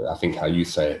know, I think how you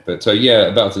say it. But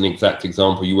yeah, that was an exact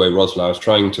example. Uwe Rosler, I was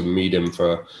trying to meet him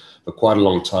for quite a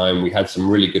long time. We had some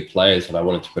really good players that I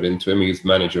wanted to put into him. He was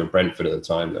manager of Brentford at the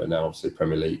time, though, now obviously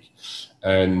Premier League.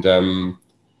 And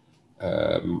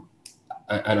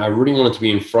I really wanted to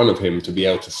be in front of him to be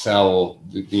able to sell,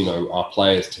 you know, our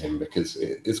players to him, because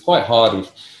it's quite hard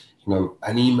with, you know,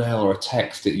 an email or a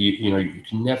text that you know, you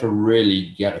can never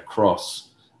really get across.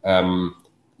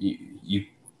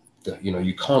 You know,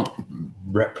 you can't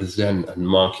represent and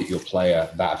market your player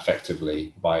that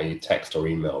effectively by text or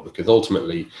email, because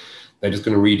ultimately they're just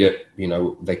going to read it. You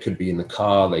know, they could be in the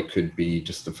car, they could be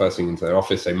just the first thing into their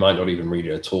office, they might not even read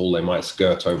it at all, they might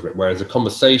skirt over it. Whereas a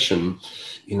conversation,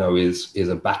 you know, is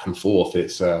a back and forth.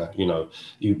 It's you know,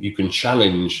 you can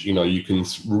challenge, you know, you can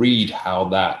read how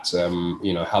that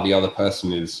you know, how the other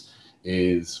person is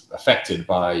affected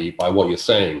by what you're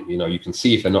saying. You know, you can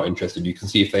see if they're not interested, you can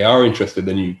see if they are interested,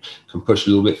 then you can push a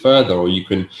little bit further, or you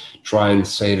can try and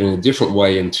say it in a different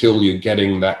way until you're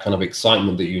getting that kind of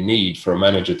excitement that you need for a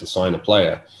manager to sign a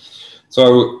player.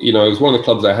 So, you know, it was one of the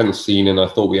clubs I hadn't seen, and I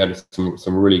thought we had some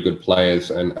really good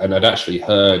players, and I'd actually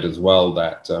heard as well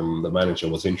that the manager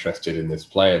was interested in this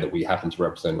player that we happened to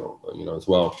represent, you know, as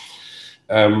well.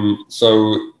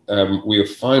 We were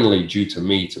finally due to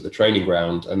meet at the training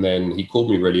ground, and then he called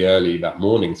me really early that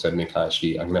morning, said, Nick, I'm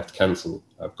gonna have to cancel.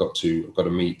 I've got a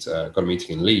meeting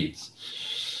in Leeds.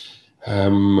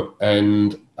 And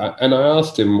I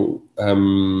asked him,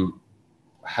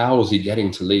 how was he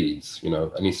getting to Leeds, you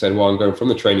know? And he said, well, I'm going from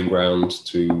the training ground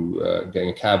to getting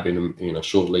a cab in, you know,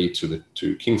 shortly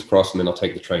to King's Cross, and then I'll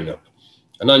take the train up.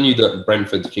 And I knew that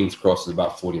Brentford to King's Cross is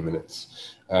about 40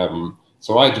 minutes.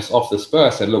 So I just, off the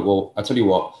spur, said, look, well, I tell you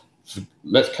what,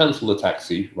 let's cancel the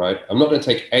taxi, right? I'm not going to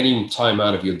take any time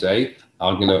out of your day.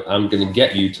 I'm gonna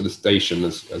get you to the station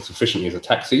as efficiently as a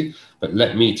taxi, but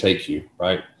let me take you,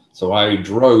 right? So I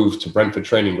drove to Brentford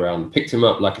training ground, picked him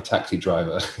up like a taxi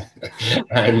driver,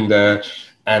 and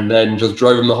then just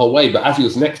drove him the whole way. But as he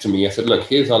was next to me, I said, look,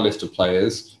 here's our list of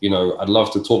players. You know, I'd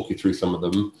love to talk you through some of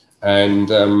them. And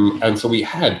so we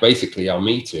had basically our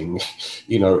meeting,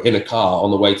 you know, in a car on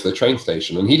the way to the train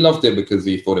station, and he loved it because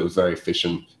he thought it was very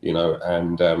efficient, you know,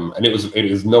 and it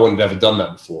was no one had ever done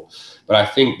that before. But I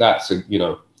think that's a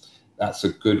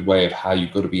good way of how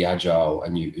you've got to be agile,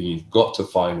 and you've got to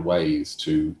find ways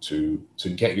to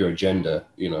get your agenda,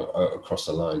 you know, across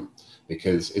the line,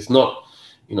 because it's not,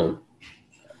 you know,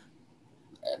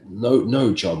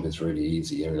 no job is really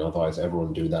easy. I mean, otherwise everyone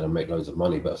would do that and make loads of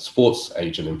money. But a sports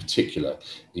agent in particular,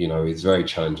 you know, is very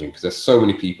challenging because there's so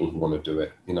many people who want to do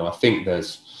it. You know, I think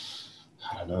there's,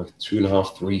 I don't know,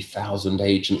 2,500 to 3,000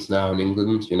 agents now in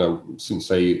England. You know, since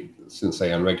they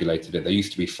unregulated it, there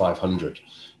used to be 500.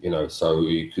 You know, so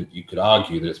you could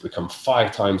argue that it's become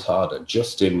 5 times harder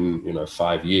just in, you know,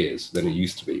 5 years than it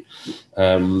used to be.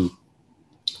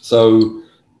 So,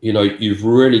 you know, you've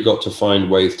really got to find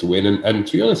ways to win. And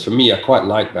to be honest, for me, I quite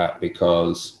like that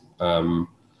because I,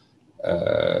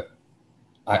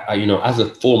 you know, as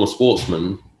a former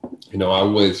sportsman, you know, I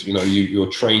always, you know, you're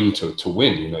trained to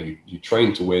win. You know, you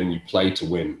train to win, you play to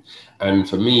win. And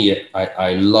for me,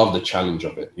 I love the challenge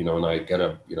of it, you know, and I get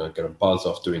a buzz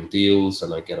off doing deals,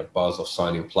 and I get a buzz off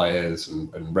signing players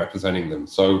and representing them.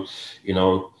 So, you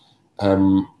know,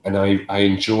 and I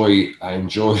enjoy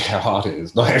how hard it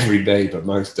is, not every day, but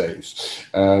most days.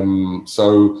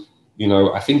 So, you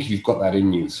know, I think you've got that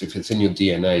in you. So if it's in your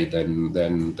DNA,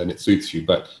 then it suits you.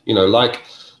 But, you know, like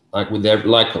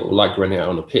running out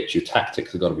on a pitch, your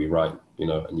tactics have got to be right, you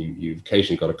know, and you've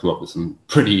occasionally got to come up with some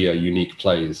pretty unique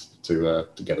plays to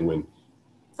get the win.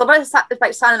 So about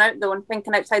standing out though and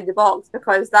thinking outside the box,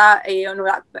 because that, you know,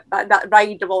 that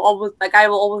ride will always, like, I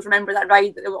will always remember that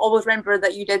ride. I will always remember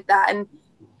that you did that, and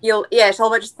it's all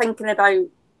about just thinking about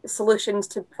solutions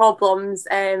to problems.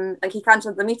 Like, he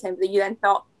cancelled the meeting, but you then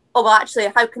thought, oh well, actually,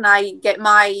 how can I get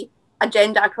my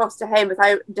agenda across to him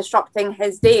without disrupting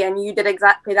his day? And you did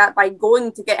exactly that by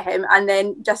going to get him and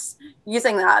then just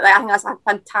using that. Like, I think that's a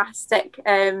fantastic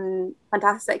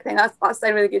thing. That's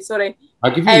a really good story. I'll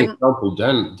give you an example.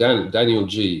 Daniel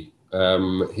Geey.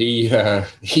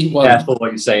 He once, careful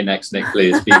what you say next, Nick,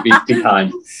 please. Be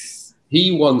kind.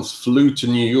 He once flew to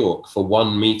New York for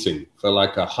one meeting, for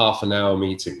like a half an hour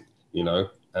meeting, you know.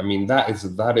 I mean, that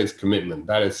is commitment.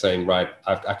 That is saying, right,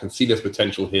 I can see there's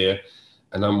potential here.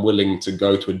 and I'm willing to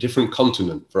go to a different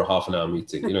continent for a half an hour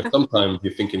meeting. You know, sometimes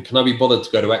you're thinking, can I be bothered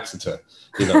to go to Exeter?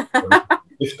 You know,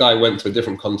 this guy went to a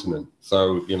different continent.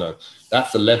 So, you know,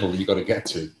 that's the level you got to get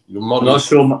to. I'm not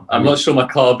sure my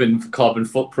carbon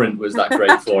footprint was that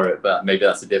great for it, but maybe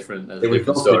that's a different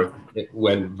story. It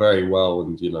went very well,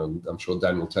 and, you know, I'm sure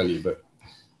Dan will tell you, but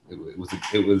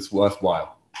it was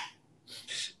worthwhile.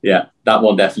 Yeah, that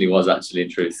one definitely was, actually, in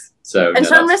truth. So, and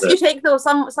some risks you take, though,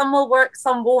 some will work,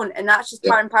 some won't, and that's just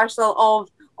part and parcel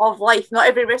of life. Not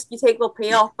every risk you take will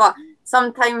pay off, but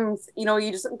sometimes, you know,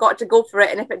 you just got to go for it,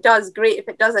 and if it does, great. If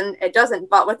it doesn't, it doesn't.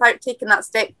 But without taking that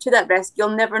step to that risk,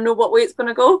 you'll never know what way it's going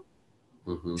to go.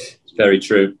 Mm-hmm. It's very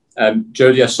true.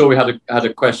 Jodie, I saw we had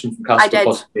a question from Casper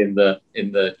possibly in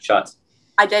the chat.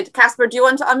 I did. Casper, do you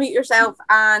want to unmute yourself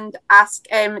and ask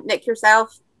Nick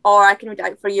yourself, or I can read it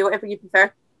out for you, whatever you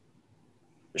prefer?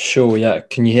 Sure, yeah.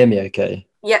 Can you hear me okay?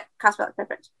 Yeah, Casper, that's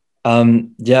perfect.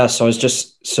 Yeah, so I was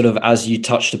just sort of, as you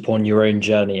touched upon your own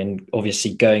journey and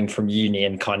obviously going from uni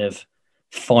and kind of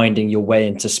finding your way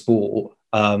into sport,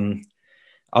 I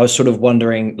was sort of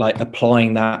wondering, like,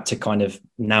 applying that to kind of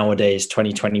nowadays,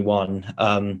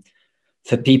 2021,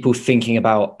 for people thinking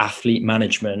about athlete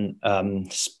management,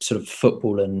 sort of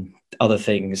football and other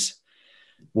things,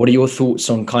 what are your thoughts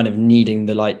on kind of needing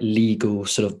the like legal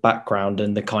sort of background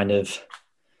and the kind of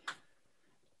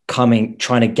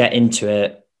trying to get into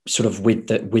it sort of with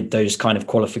those kind of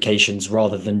qualifications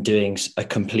rather than doing a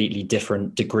completely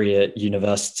different degree at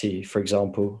university, for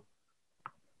example?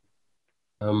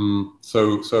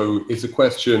 So is the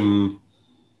question,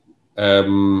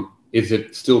 is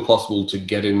it still possible to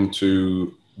get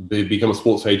into become a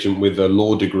sports agent with a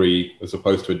law degree as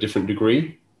opposed to a different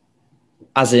degree?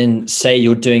 As in, say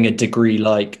you're doing a degree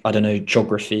like, I don't know,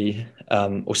 geography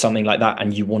or something like that,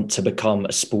 and you want to become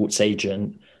a sports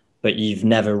agent, but you've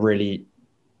never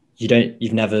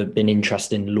been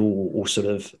interested in law or sort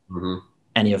of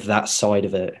any of that side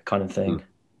of it, kind of thing.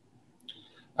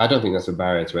 I don't think that's a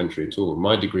barrier to entry at all.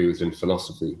 My degree was in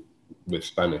philosophy with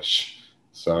Spanish.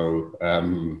 So,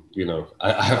 you know,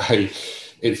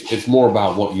 it's more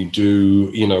about what you do.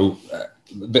 You know,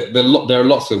 there are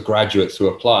lots of graduates who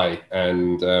apply,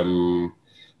 and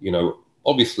you know,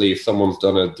 obviously, if someone's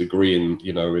done a degree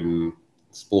in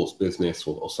sports business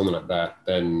or something like that,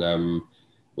 then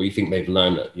well, you think they've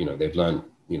learned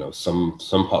some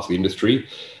parts of the industry,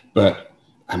 but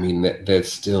I mean,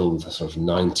 there's still the sort of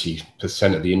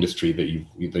 90% of the industry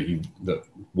that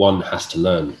one has to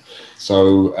learn.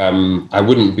 So I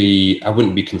wouldn't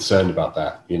be concerned about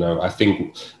that. You know, I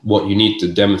think what you need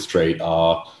to demonstrate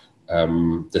are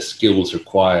the skills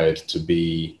required to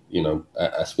be, you know,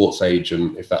 a sports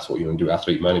agent, if that's what you want to do,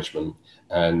 athlete management,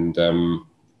 and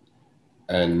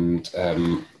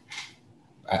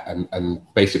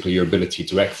basically your ability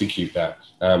to execute that.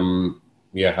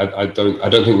 Yeah, I don't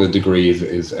think the degree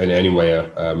is in any way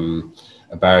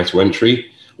a barrier to entry.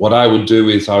 What I would do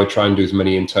is I would try and do as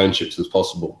many internships as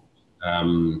possible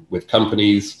with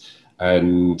companies,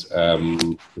 and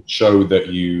show that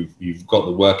you've got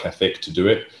the work ethic to do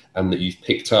it, and that you've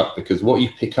picked up, because what you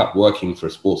pick up working for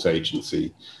a sports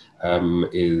agency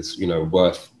is, you know,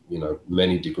 worth, you know,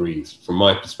 many degrees from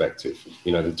my perspective.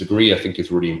 You know, the degree I think is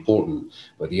really important,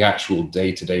 but the actual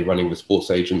day-to-day running of a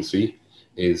sports agency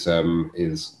is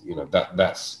you know,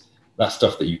 that's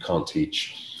stuff that you can't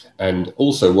teach. And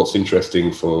also what's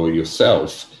interesting for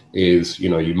yourself is, you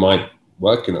know, you might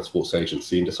work in a sports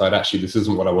agency and decide, actually, this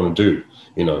isn't what I want to do,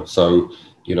 you know. So,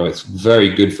 you know, it's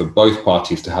very good for both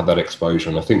parties to have that exposure.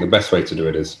 And I think the best way to do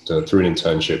it is through an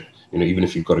internship, you know, even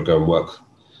if you've got to go and work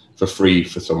for free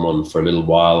for someone for a little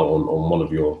while on one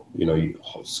of your, you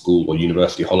know, school or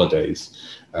university holidays.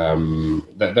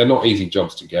 They're not easy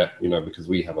jobs to get, you know, because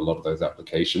we have a lot of those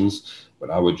applications, but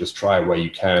I would just try where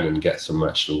you can and get some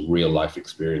actual real life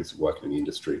experience of working in the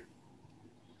industry.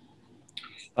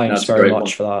 Thanks very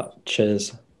much for that.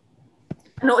 Cheers.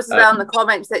 I noticed as well in the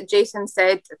comments that Jason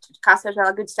said, Casper, as well,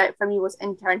 a good step for me was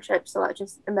internship. So that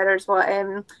just mirrors what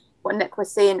Nick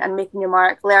was saying, and making your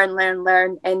mark,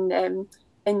 learn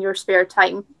in your spare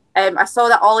time. I saw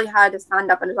that Ollie had his hand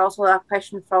up, and there's also a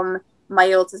question from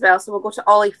Miles as well. So we'll go to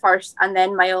Ollie first and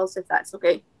then Miles, if that's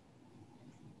okay.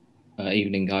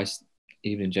 Evening, guys.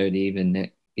 Evening, Jodie. Evening,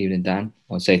 Nick. Evening, Dan.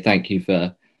 I want to say thank you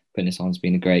for putting this on. It's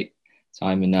been a great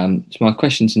time. And so my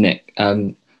question to Nick.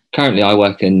 Currently, I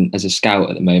work as a scout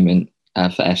at the moment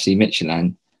for FC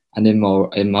Midtjylland. And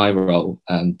in my role,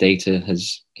 data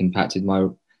has impacted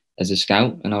as a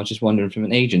scout. And I was just wondering, from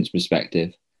an agent's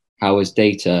perspective, how has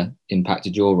data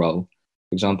impacted your role?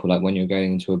 For example, like when you're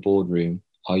going into a boardroom,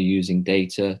 are you using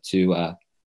data to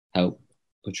help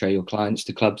portray your clients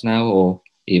to clubs now? Or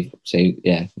So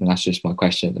yeah, and that's just my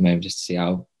question at the moment, just to see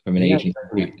how from an agent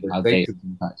how data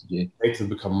impacted you. Data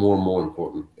become more and more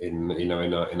important in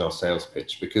our sales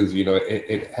pitch, because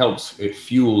it helps, it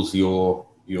fuels your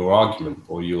argument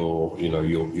or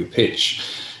your pitch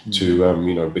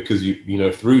to because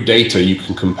through data you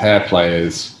can compare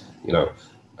players.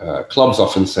 Clubs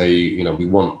often say we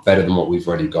want better than what we've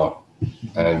already got,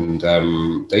 and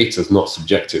data is not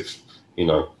subjective.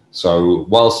 So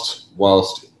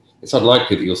whilst it's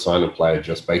unlikely that you'll sign a player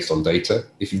just based on data,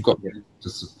 if you've got to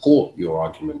support your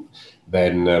argument,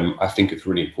 then I think it's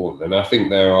really important. And I think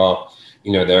there are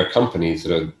companies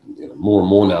that are more and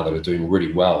more now that are doing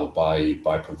really well by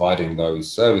providing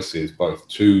those services both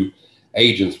to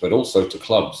agents but also to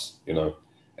clubs.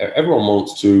 Everyone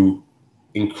wants to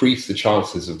increase the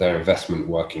chances of their investment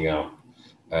working out,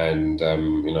 and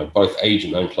both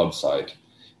agent and club side.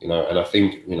 And I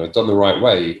think done the right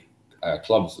way,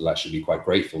 clubs will actually be quite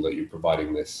grateful that you're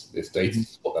providing this data to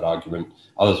support that argument.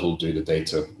 Others will do the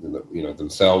data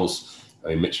themselves. I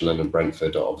mean, Michelin and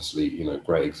Brentford are obviously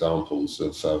great examples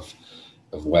of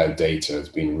where data has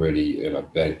been really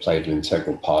played an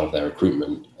integral part of their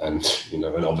recruitment, and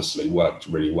and obviously worked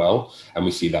really well. And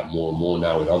we see that more and more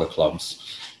now with other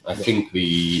clubs. I think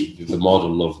the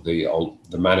model of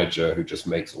the manager who just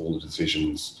makes all the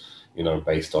decisions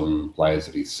based on players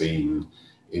that he's seen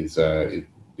is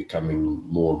becoming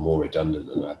more and more redundant,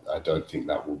 and I don't think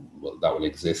that will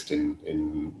exist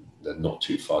in the not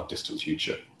too far distant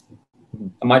future.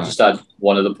 I might just add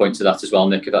one other point to that as well,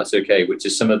 Nick, if that's okay, which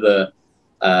is some of the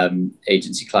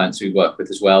agency clients we work with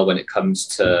as well when it comes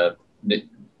to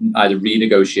either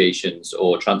renegotiations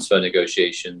or transfer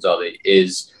negotiations,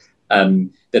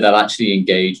 that they'll actually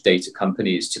engage data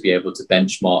companies to be able to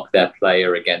benchmark their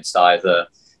player against either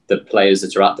the players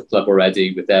that are at the club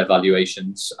already with their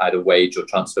valuations, either wage or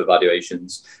transfer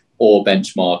valuations, or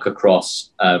benchmark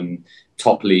across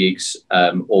top leagues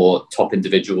or top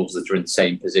individuals that are in the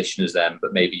same position as them,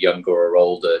 but maybe younger or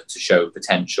older, to show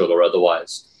potential or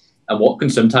otherwise. And what can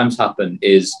sometimes happen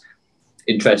is,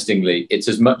 interestingly, it's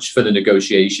as much for the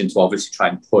negotiation to obviously try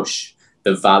and push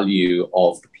the value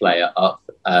of the player up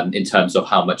in terms of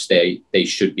how much they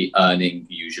should be earning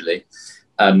usually.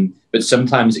 But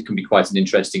sometimes it can be quite an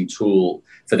interesting tool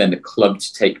for then the club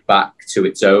to take back to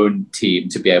its own team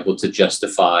to be able to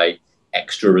justify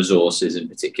extra resources in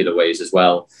particular ways as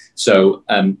well. So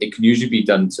it can usually be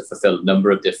done to fulfill a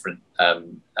number of different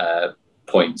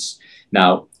points.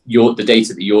 Now, the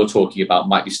data that you're talking about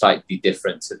might be slightly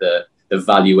different to the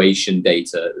valuation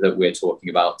data that we're talking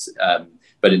about.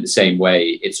 But in the same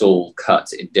way, it's all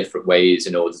cut in different ways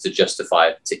in order to justify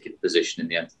a particular position in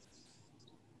the end.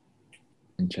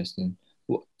 Interesting.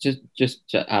 Well, just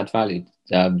to add value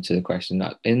to the question,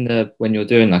 that when you're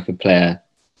doing like a player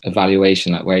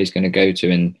evaluation, like where he's going to go to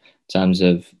in terms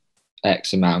of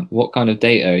X amount, what kind of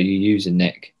data are you using,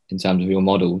 Nick, in terms of your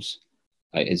models?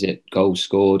 Like, is it goals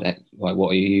scored? Like, what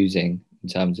are you using in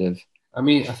terms of? I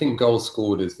mean, I think goals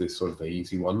scored is this sort of the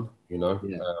easy one, Yeah.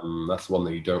 That's one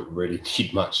that you don't really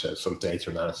need much sort of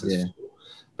data analysis for.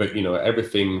 But,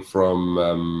 everything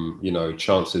from,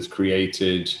 chances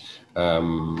created,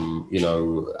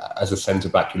 as a centre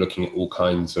back, you're looking at all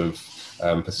kinds of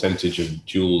percentage of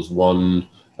duels won,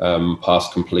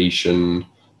 pass completion,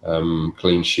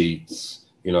 clean sheets,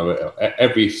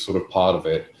 every sort of part of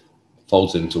it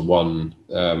folds into one,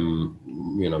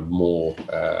 more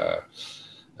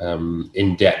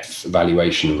in-depth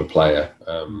evaluation of a player.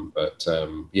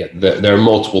 There are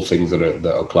multiple things that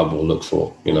a club will look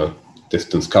for,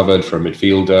 distance covered for a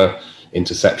midfielder,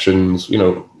 interceptions,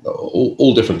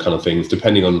 all different kind of things,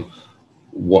 depending on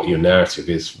what your narrative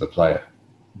is for the player.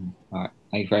 All right.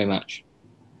 Thank you very much.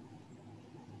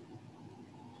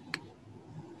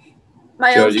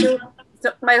 Miles,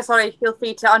 feel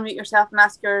free to unmute yourself and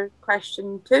ask your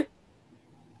question too.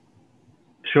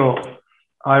 Sure.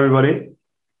 Hi, everybody.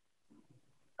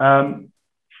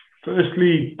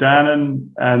 Firstly,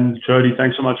 Dan and Jodie,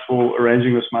 thanks so much for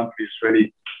arranging this monthly. It's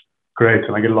really great,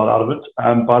 and I get a lot out of it.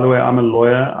 By the way, I'm a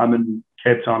lawyer. I'm in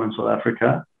Cape Town in South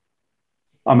Africa.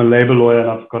 I'm a labor lawyer,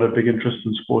 and I've got a big interest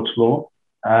in sports law.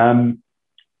 I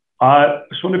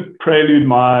just want to prelude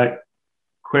my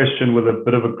question with a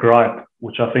bit of a gripe,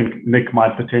 which I think Nick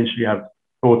might potentially have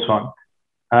thoughts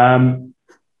on.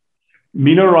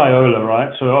 Mino Raiola,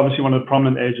 right? So obviously one of the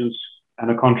prominent agents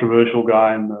and a controversial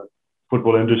guy in the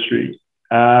football industry.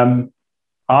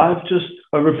 I've just,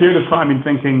 over a period of time, been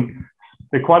thinking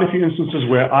there are quite a few instances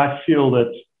where I feel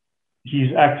that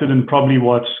he's acted in probably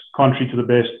what's contrary to the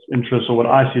best interests, or what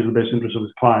I see as the best interests of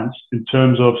his clients, in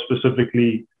terms of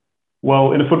specifically,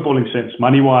 well, in a footballing sense,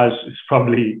 money-wise, it's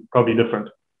probably different.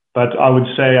 But I would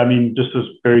say, I mean, just as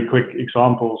very quick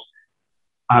examples,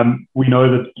 we know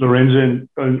that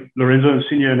Lorenzo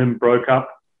Insigne and him broke up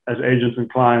as agent and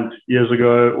client years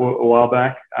ago or a while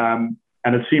back. And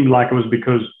it seemed like it was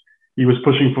because he was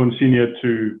pushing for Insigne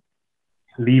to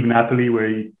leave Napoli, where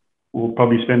he will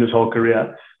probably spend his whole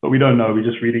career. But we don't know. We're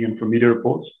just reading it from media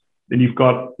reports. Then you've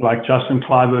got like Justin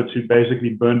Kluivert, who basically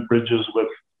burnt bridges with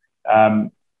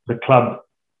the club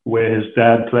where his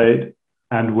dad played,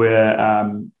 and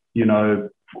where, you know,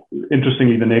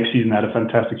 interestingly, the next season had a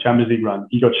fantastic Champions League run.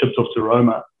 He got shipped off to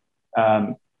Roma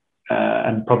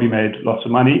and probably made lots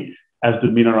of money, as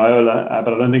did Mino Raiola,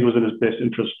 but I don't think it was in his best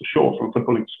interest for sure from a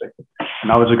footballing perspective. And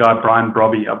now there's a guy, Brian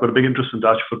Brobby. I've got a big interest in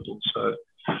Dutch football, so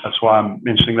that's why I'm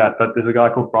mentioning that. But there's a guy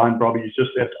called Brian Brobby. He's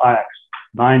just left Ajax.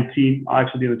 19.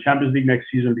 Ajax will be in the Champions League next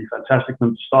season. It'll be fantastic for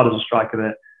him to start as a striker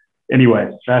there.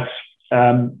 Anyway, that's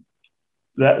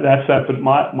that. But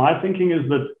my thinking is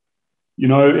that, you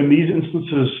know, in these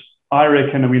instances, I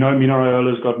reckon, and we know Mino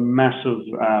Raiola's got massive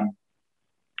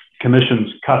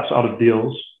commissions, cuts out of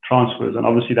deals, transfers, and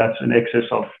obviously that's in excess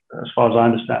of, as far as I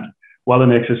understand, well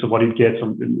in excess of what he gets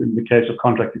in the case of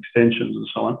contract extensions and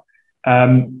so on.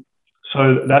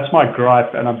 So that's my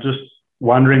gripe, and I'm just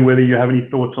wondering whether you have any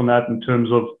thoughts on that in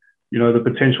terms of, you know, the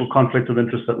potential conflict of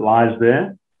interest that lies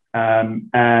there, and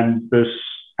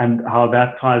how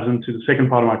that ties into the second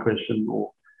part of my question,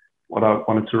 or what I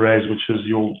wanted to raise, which is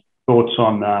your thoughts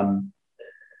on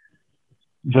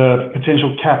the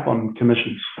potential cap on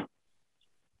commissions.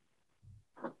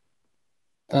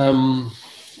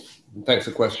 Thanks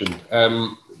for the question.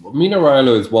 Mino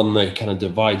Raiola is one that kind of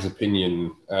divides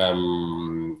opinion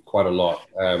quite a lot.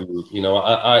 You know,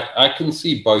 I can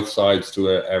see both sides to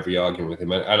every argument with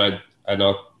him, and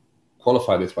I'll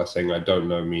qualify this by saying I don't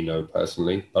know Mino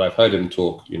personally, but I've heard him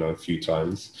talk, you know, a few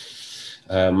times.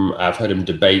 I've heard him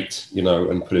debate, you know,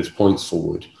 and put his points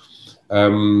forward.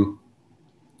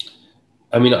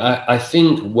 I mean, I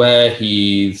think where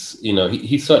he's, you know,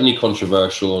 he's certainly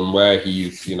controversial, and where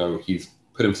he's, you know, he's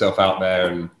put himself out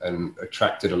there and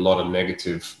attracted a lot of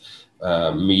negative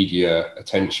media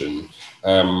attention.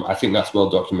 I think that's well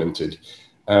documented.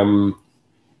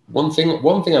 One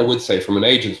thing I would say from an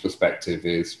agent's perspective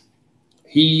is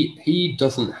he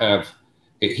doesn't have,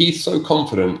 he's so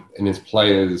confident in his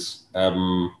players'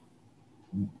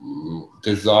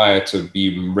 desire to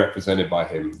be represented by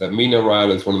him that Mino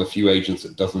Raiola is one of the few agents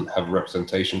that doesn't have a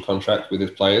representation contract with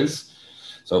his players.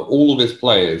 So all of his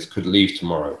players could leave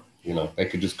tomorrow. You know, they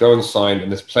could just go and sign,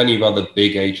 and there's plenty of other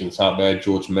big agents out there,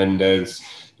 George Mendes,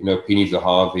 you know, Pini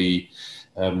Zahavi.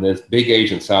 There's big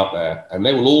agents out there, and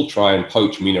they will all try and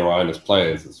poach Mino Raiola's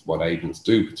players. That's what agents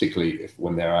do, particularly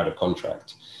when they're out of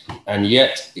contract. And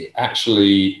yet,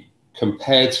 actually,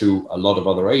 compared to a lot of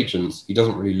other agents, he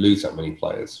doesn't really lose that many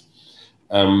players.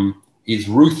 He's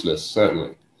ruthless,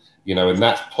 certainly, you know, and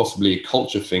that's possibly a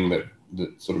culture thing that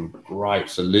sort of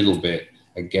gripes a little bit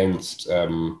against,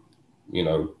 you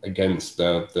know, against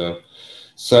the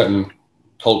certain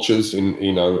cultures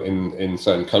in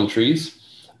certain countries.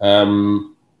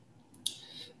 And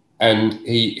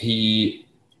he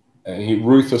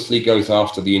ruthlessly goes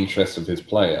after the interests of his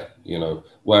player, you know,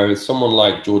 whereas someone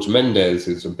like George Mendes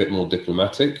is a bit more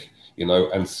diplomatic, you know,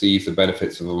 and sees the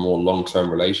benefits of a more long-term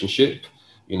relationship,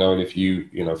 you know. And if you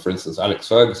know, for instance, Alex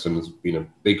Ferguson has been a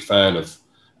big fan of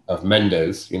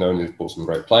Mendes, you know, and he's brought some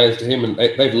great players to him, and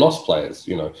they've lost players,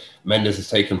 you know. Mendes has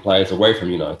taken players away from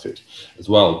United as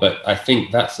well. But I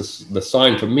think that's the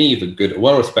sign for me of a good,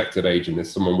 well-respected agent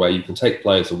is someone where you can take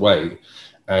players away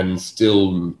and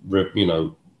still, you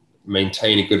know,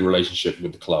 maintain a good relationship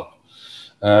with the club.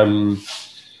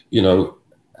 You know,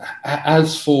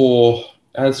 as for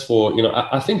you know,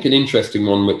 I think an interesting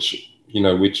one, which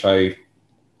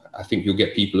I think you'll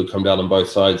get people who come down on both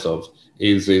sides of,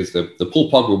 is the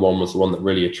Paul Pogba one was the one that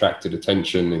really attracted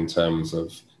attention in terms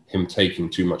of him taking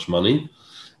too much money.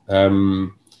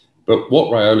 But what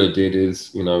Raiola did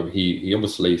is, you know, he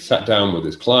obviously sat down with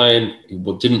his client. He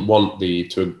didn't want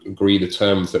to agree the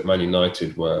terms that Man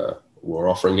United were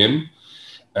offering him,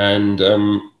 and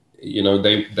you know,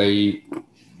 they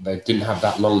didn't have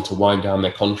that long to wind down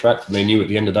their contract, and they knew at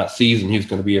the end of that season he was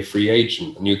going to be a free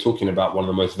agent. And you're talking about one of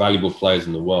the most valuable players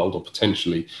in the world, or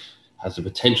potentially has the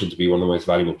potential to be one of the most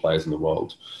valuable players in the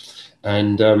world.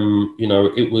 And you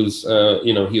know, it was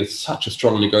you know, he had such a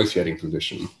strong negotiating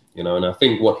position, you know. And I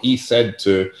think what he said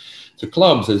to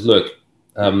clubs is, look,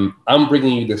 I'm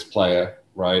bringing you this player,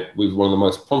 right, with one of the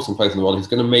most promising players in the world. He's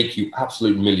going to make you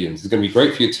absolute millions. He's going to be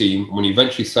great for your team. When you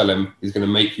eventually sell him, he's going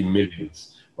to make you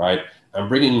millions, right? I'm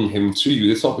bringing him to you,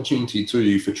 this opportunity to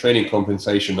you for training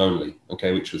compensation only,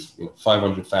 okay, which was, you know,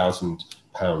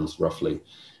 £500,000 roughly.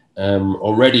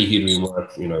 already he'd been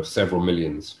worth, you know, several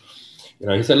millions. You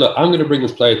know, he said, look, I'm going to bring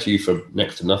this player to you for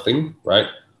next to nothing, right?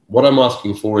 What I'm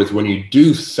asking for is when you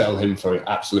do sell him for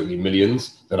absolutely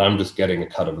millions, that I'm just getting a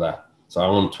cut of that. So I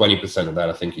want 20% of that,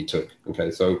 I think he took.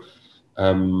 Okay, so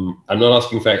I'm not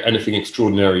asking for anything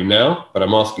extraordinary now, but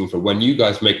I'm asking for when you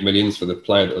guys make millions for the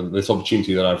player, this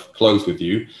opportunity that I've closed with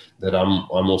you, that I'm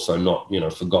also not, you know,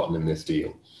 forgotten in this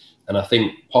deal. And I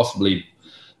think possibly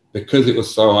because it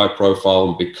was so high profile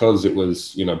and because it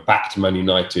was, you know, back to Man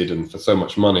United and for so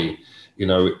much money, you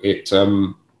know, it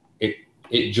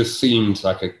just seemed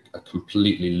like a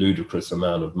completely ludicrous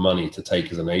amount of money to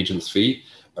take as an agent's fee.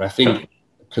 But I think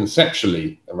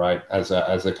conceptually, right, as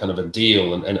a kind of a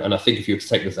deal, and I think if you were to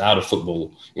take this out of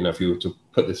football, you know, if you were to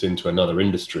put this into another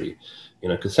industry, you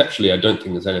know, conceptually, I don't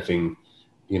think there's anything,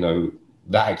 you know,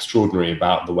 that extraordinary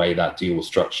about the way that deal was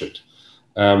structured.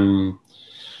 But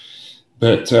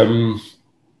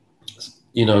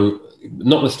you know,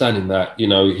 notwithstanding that, you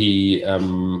know,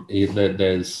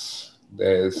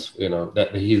 there's you know,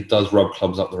 that he does rub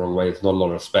clubs up the wrong way. There's not a lot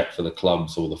of respect for the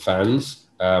clubs or the fans.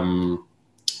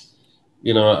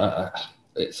 You know,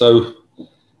 so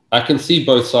I can see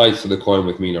both sides to the coin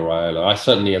with Mino Raiola. I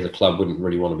certainly, as a club, wouldn't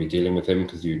really want to be dealing with him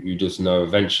because you just know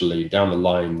eventually down the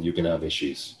line you're going to have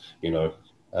issues. You know,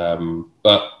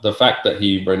 but the fact that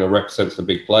he, you know, represents the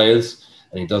big players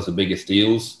and he does the biggest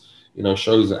deals, you know,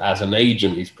 shows that as an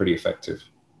agent he's pretty effective.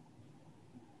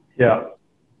 Yeah,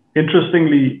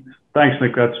 interestingly, thanks,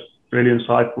 Nick. That's really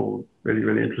insightful. Really,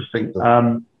 really interesting.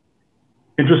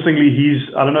 Interestingly,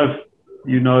 I don't know if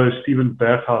you know Steven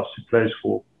Berghuis, who plays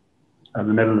for the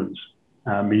Netherlands.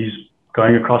 He's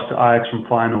going across to Ajax from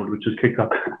Feyenoord, which is kicked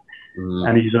up,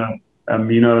 and he's a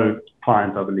Mino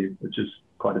client, I believe, which is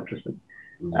quite interesting.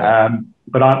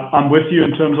 But I'm with you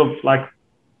in terms of, like,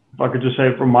 if I could just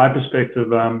say from my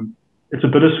perspective, it's a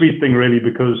bittersweet thing really,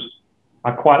 because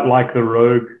I quite like the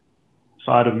rogue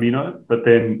side of Mino, but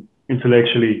then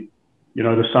intellectually, you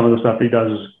know, some of the stuff he does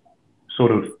is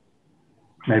sort of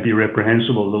maybe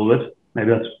reprehensible a little bit. Maybe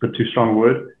that's a bit too strong a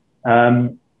word.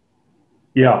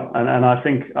 Yeah, and I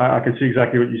think I can see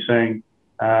exactly what you're saying.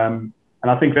 And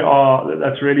I think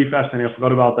that's really fascinating. I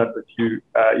forgot about that you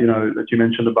know, that you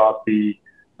mentioned about the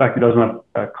fact he doesn't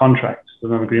have contracts,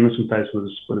 doesn't have agreements in place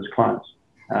with his clients,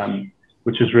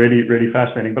 which is really, really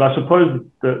fascinating. But I suppose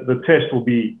the test will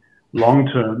be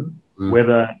long-term,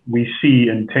 whether we see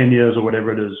in 10 years or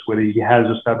whatever it is, whether he has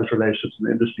established relationships in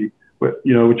the industry,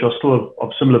 you know, which are still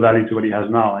of similar value to what he has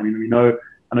now. I mean,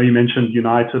 I know you mentioned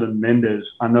United and Mendes.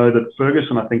 I know that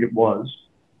Ferguson, I think it was,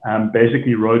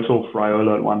 basically wrote off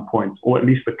Raiola at one point, or at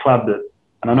least the club did.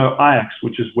 And I know Ajax,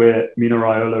 which is where Mino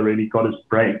Raiola really got his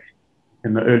break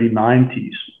in the early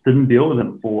 90s, didn't deal with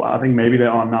him for, I think maybe they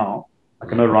are now.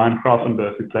 Like I know Ryan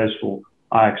Kraftenberg, who plays for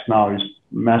Ajax now, who's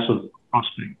massive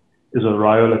prospect, is a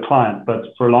Raiola client,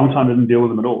 but for a long time didn't deal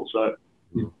with him at all. So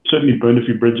certainly burned a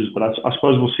few bridges, but I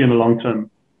suppose we'll see in the long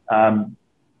term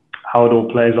how it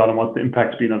all plays out and what the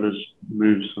impact's been of his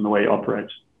moves and the way he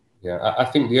operates. Yeah, I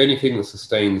think the only thing that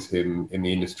sustains him in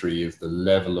the industry is the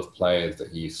level of players that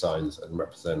he signs and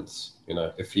represents. You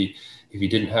know, if he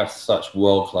didn't have such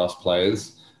world-class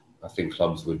players, I think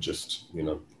clubs would just, you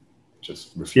know,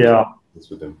 just refuse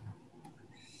with him.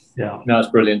 Yeah, no,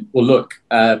 that's brilliant. Well, look,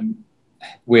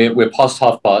 we're past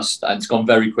past, and it's gone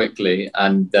very quickly.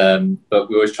 And but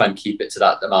we always try and keep it to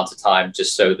that amount of time,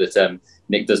 just so that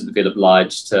Nick doesn't feel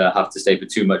obliged to have to stay for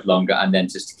too much longer, and then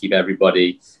just to keep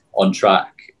everybody on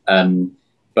track.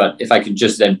 But if I can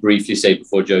just then briefly say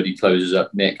before Jodie closes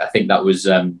up, Nick, I think that was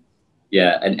an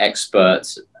expert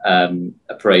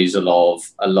appraisal of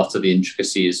a lot of the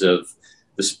intricacies of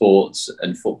the sports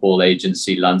and football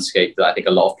agency landscape that I think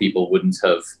a lot of people wouldn't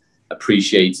have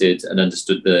appreciated and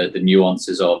understood the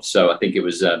nuances of. So I think it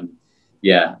was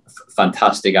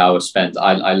fantastic hour spent.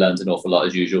 I learned an awful lot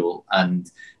as usual,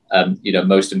 and you know,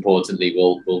 most importantly,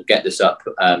 we'll get this up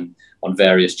on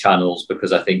various channels,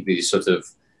 because I think these sort of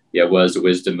words of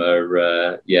wisdom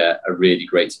are really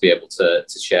great to be able to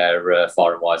share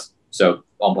far and wide. So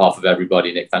on behalf of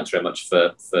everybody, Nick, thanks very much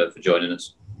for joining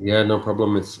us. Yeah, no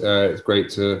problem. It's great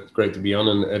to be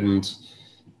on, and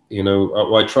you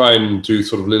know, I try and do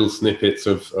sort of little snippets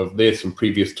of this and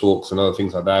previous talks and other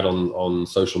things like that on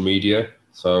social media.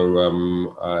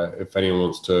 So if anyone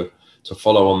wants to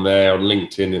follow on there, on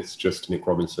LinkedIn, it's just Nick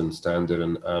Robinson Standard,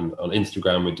 and on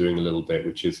Instagram we're doing a little bit,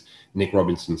 which is Nick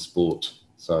Robinson Sport.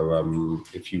 So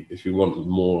if you want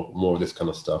more of this kind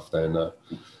of stuff, then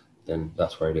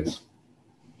that's where it is.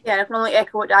 Yeah, I can only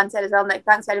echo what Dan said as well, Nick.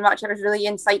 Thanks very much. It was really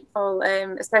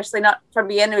insightful, especially not for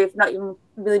me anyway, for not even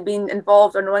really being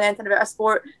involved or knowing anything about a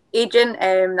sport agent.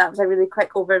 That was a really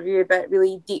quick overview, but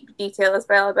really deep detail as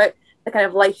well about the kind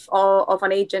of life of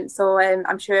an agent. So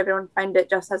I'm sure everyone found it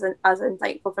just as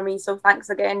insightful for me. So thanks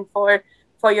again for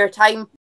your time.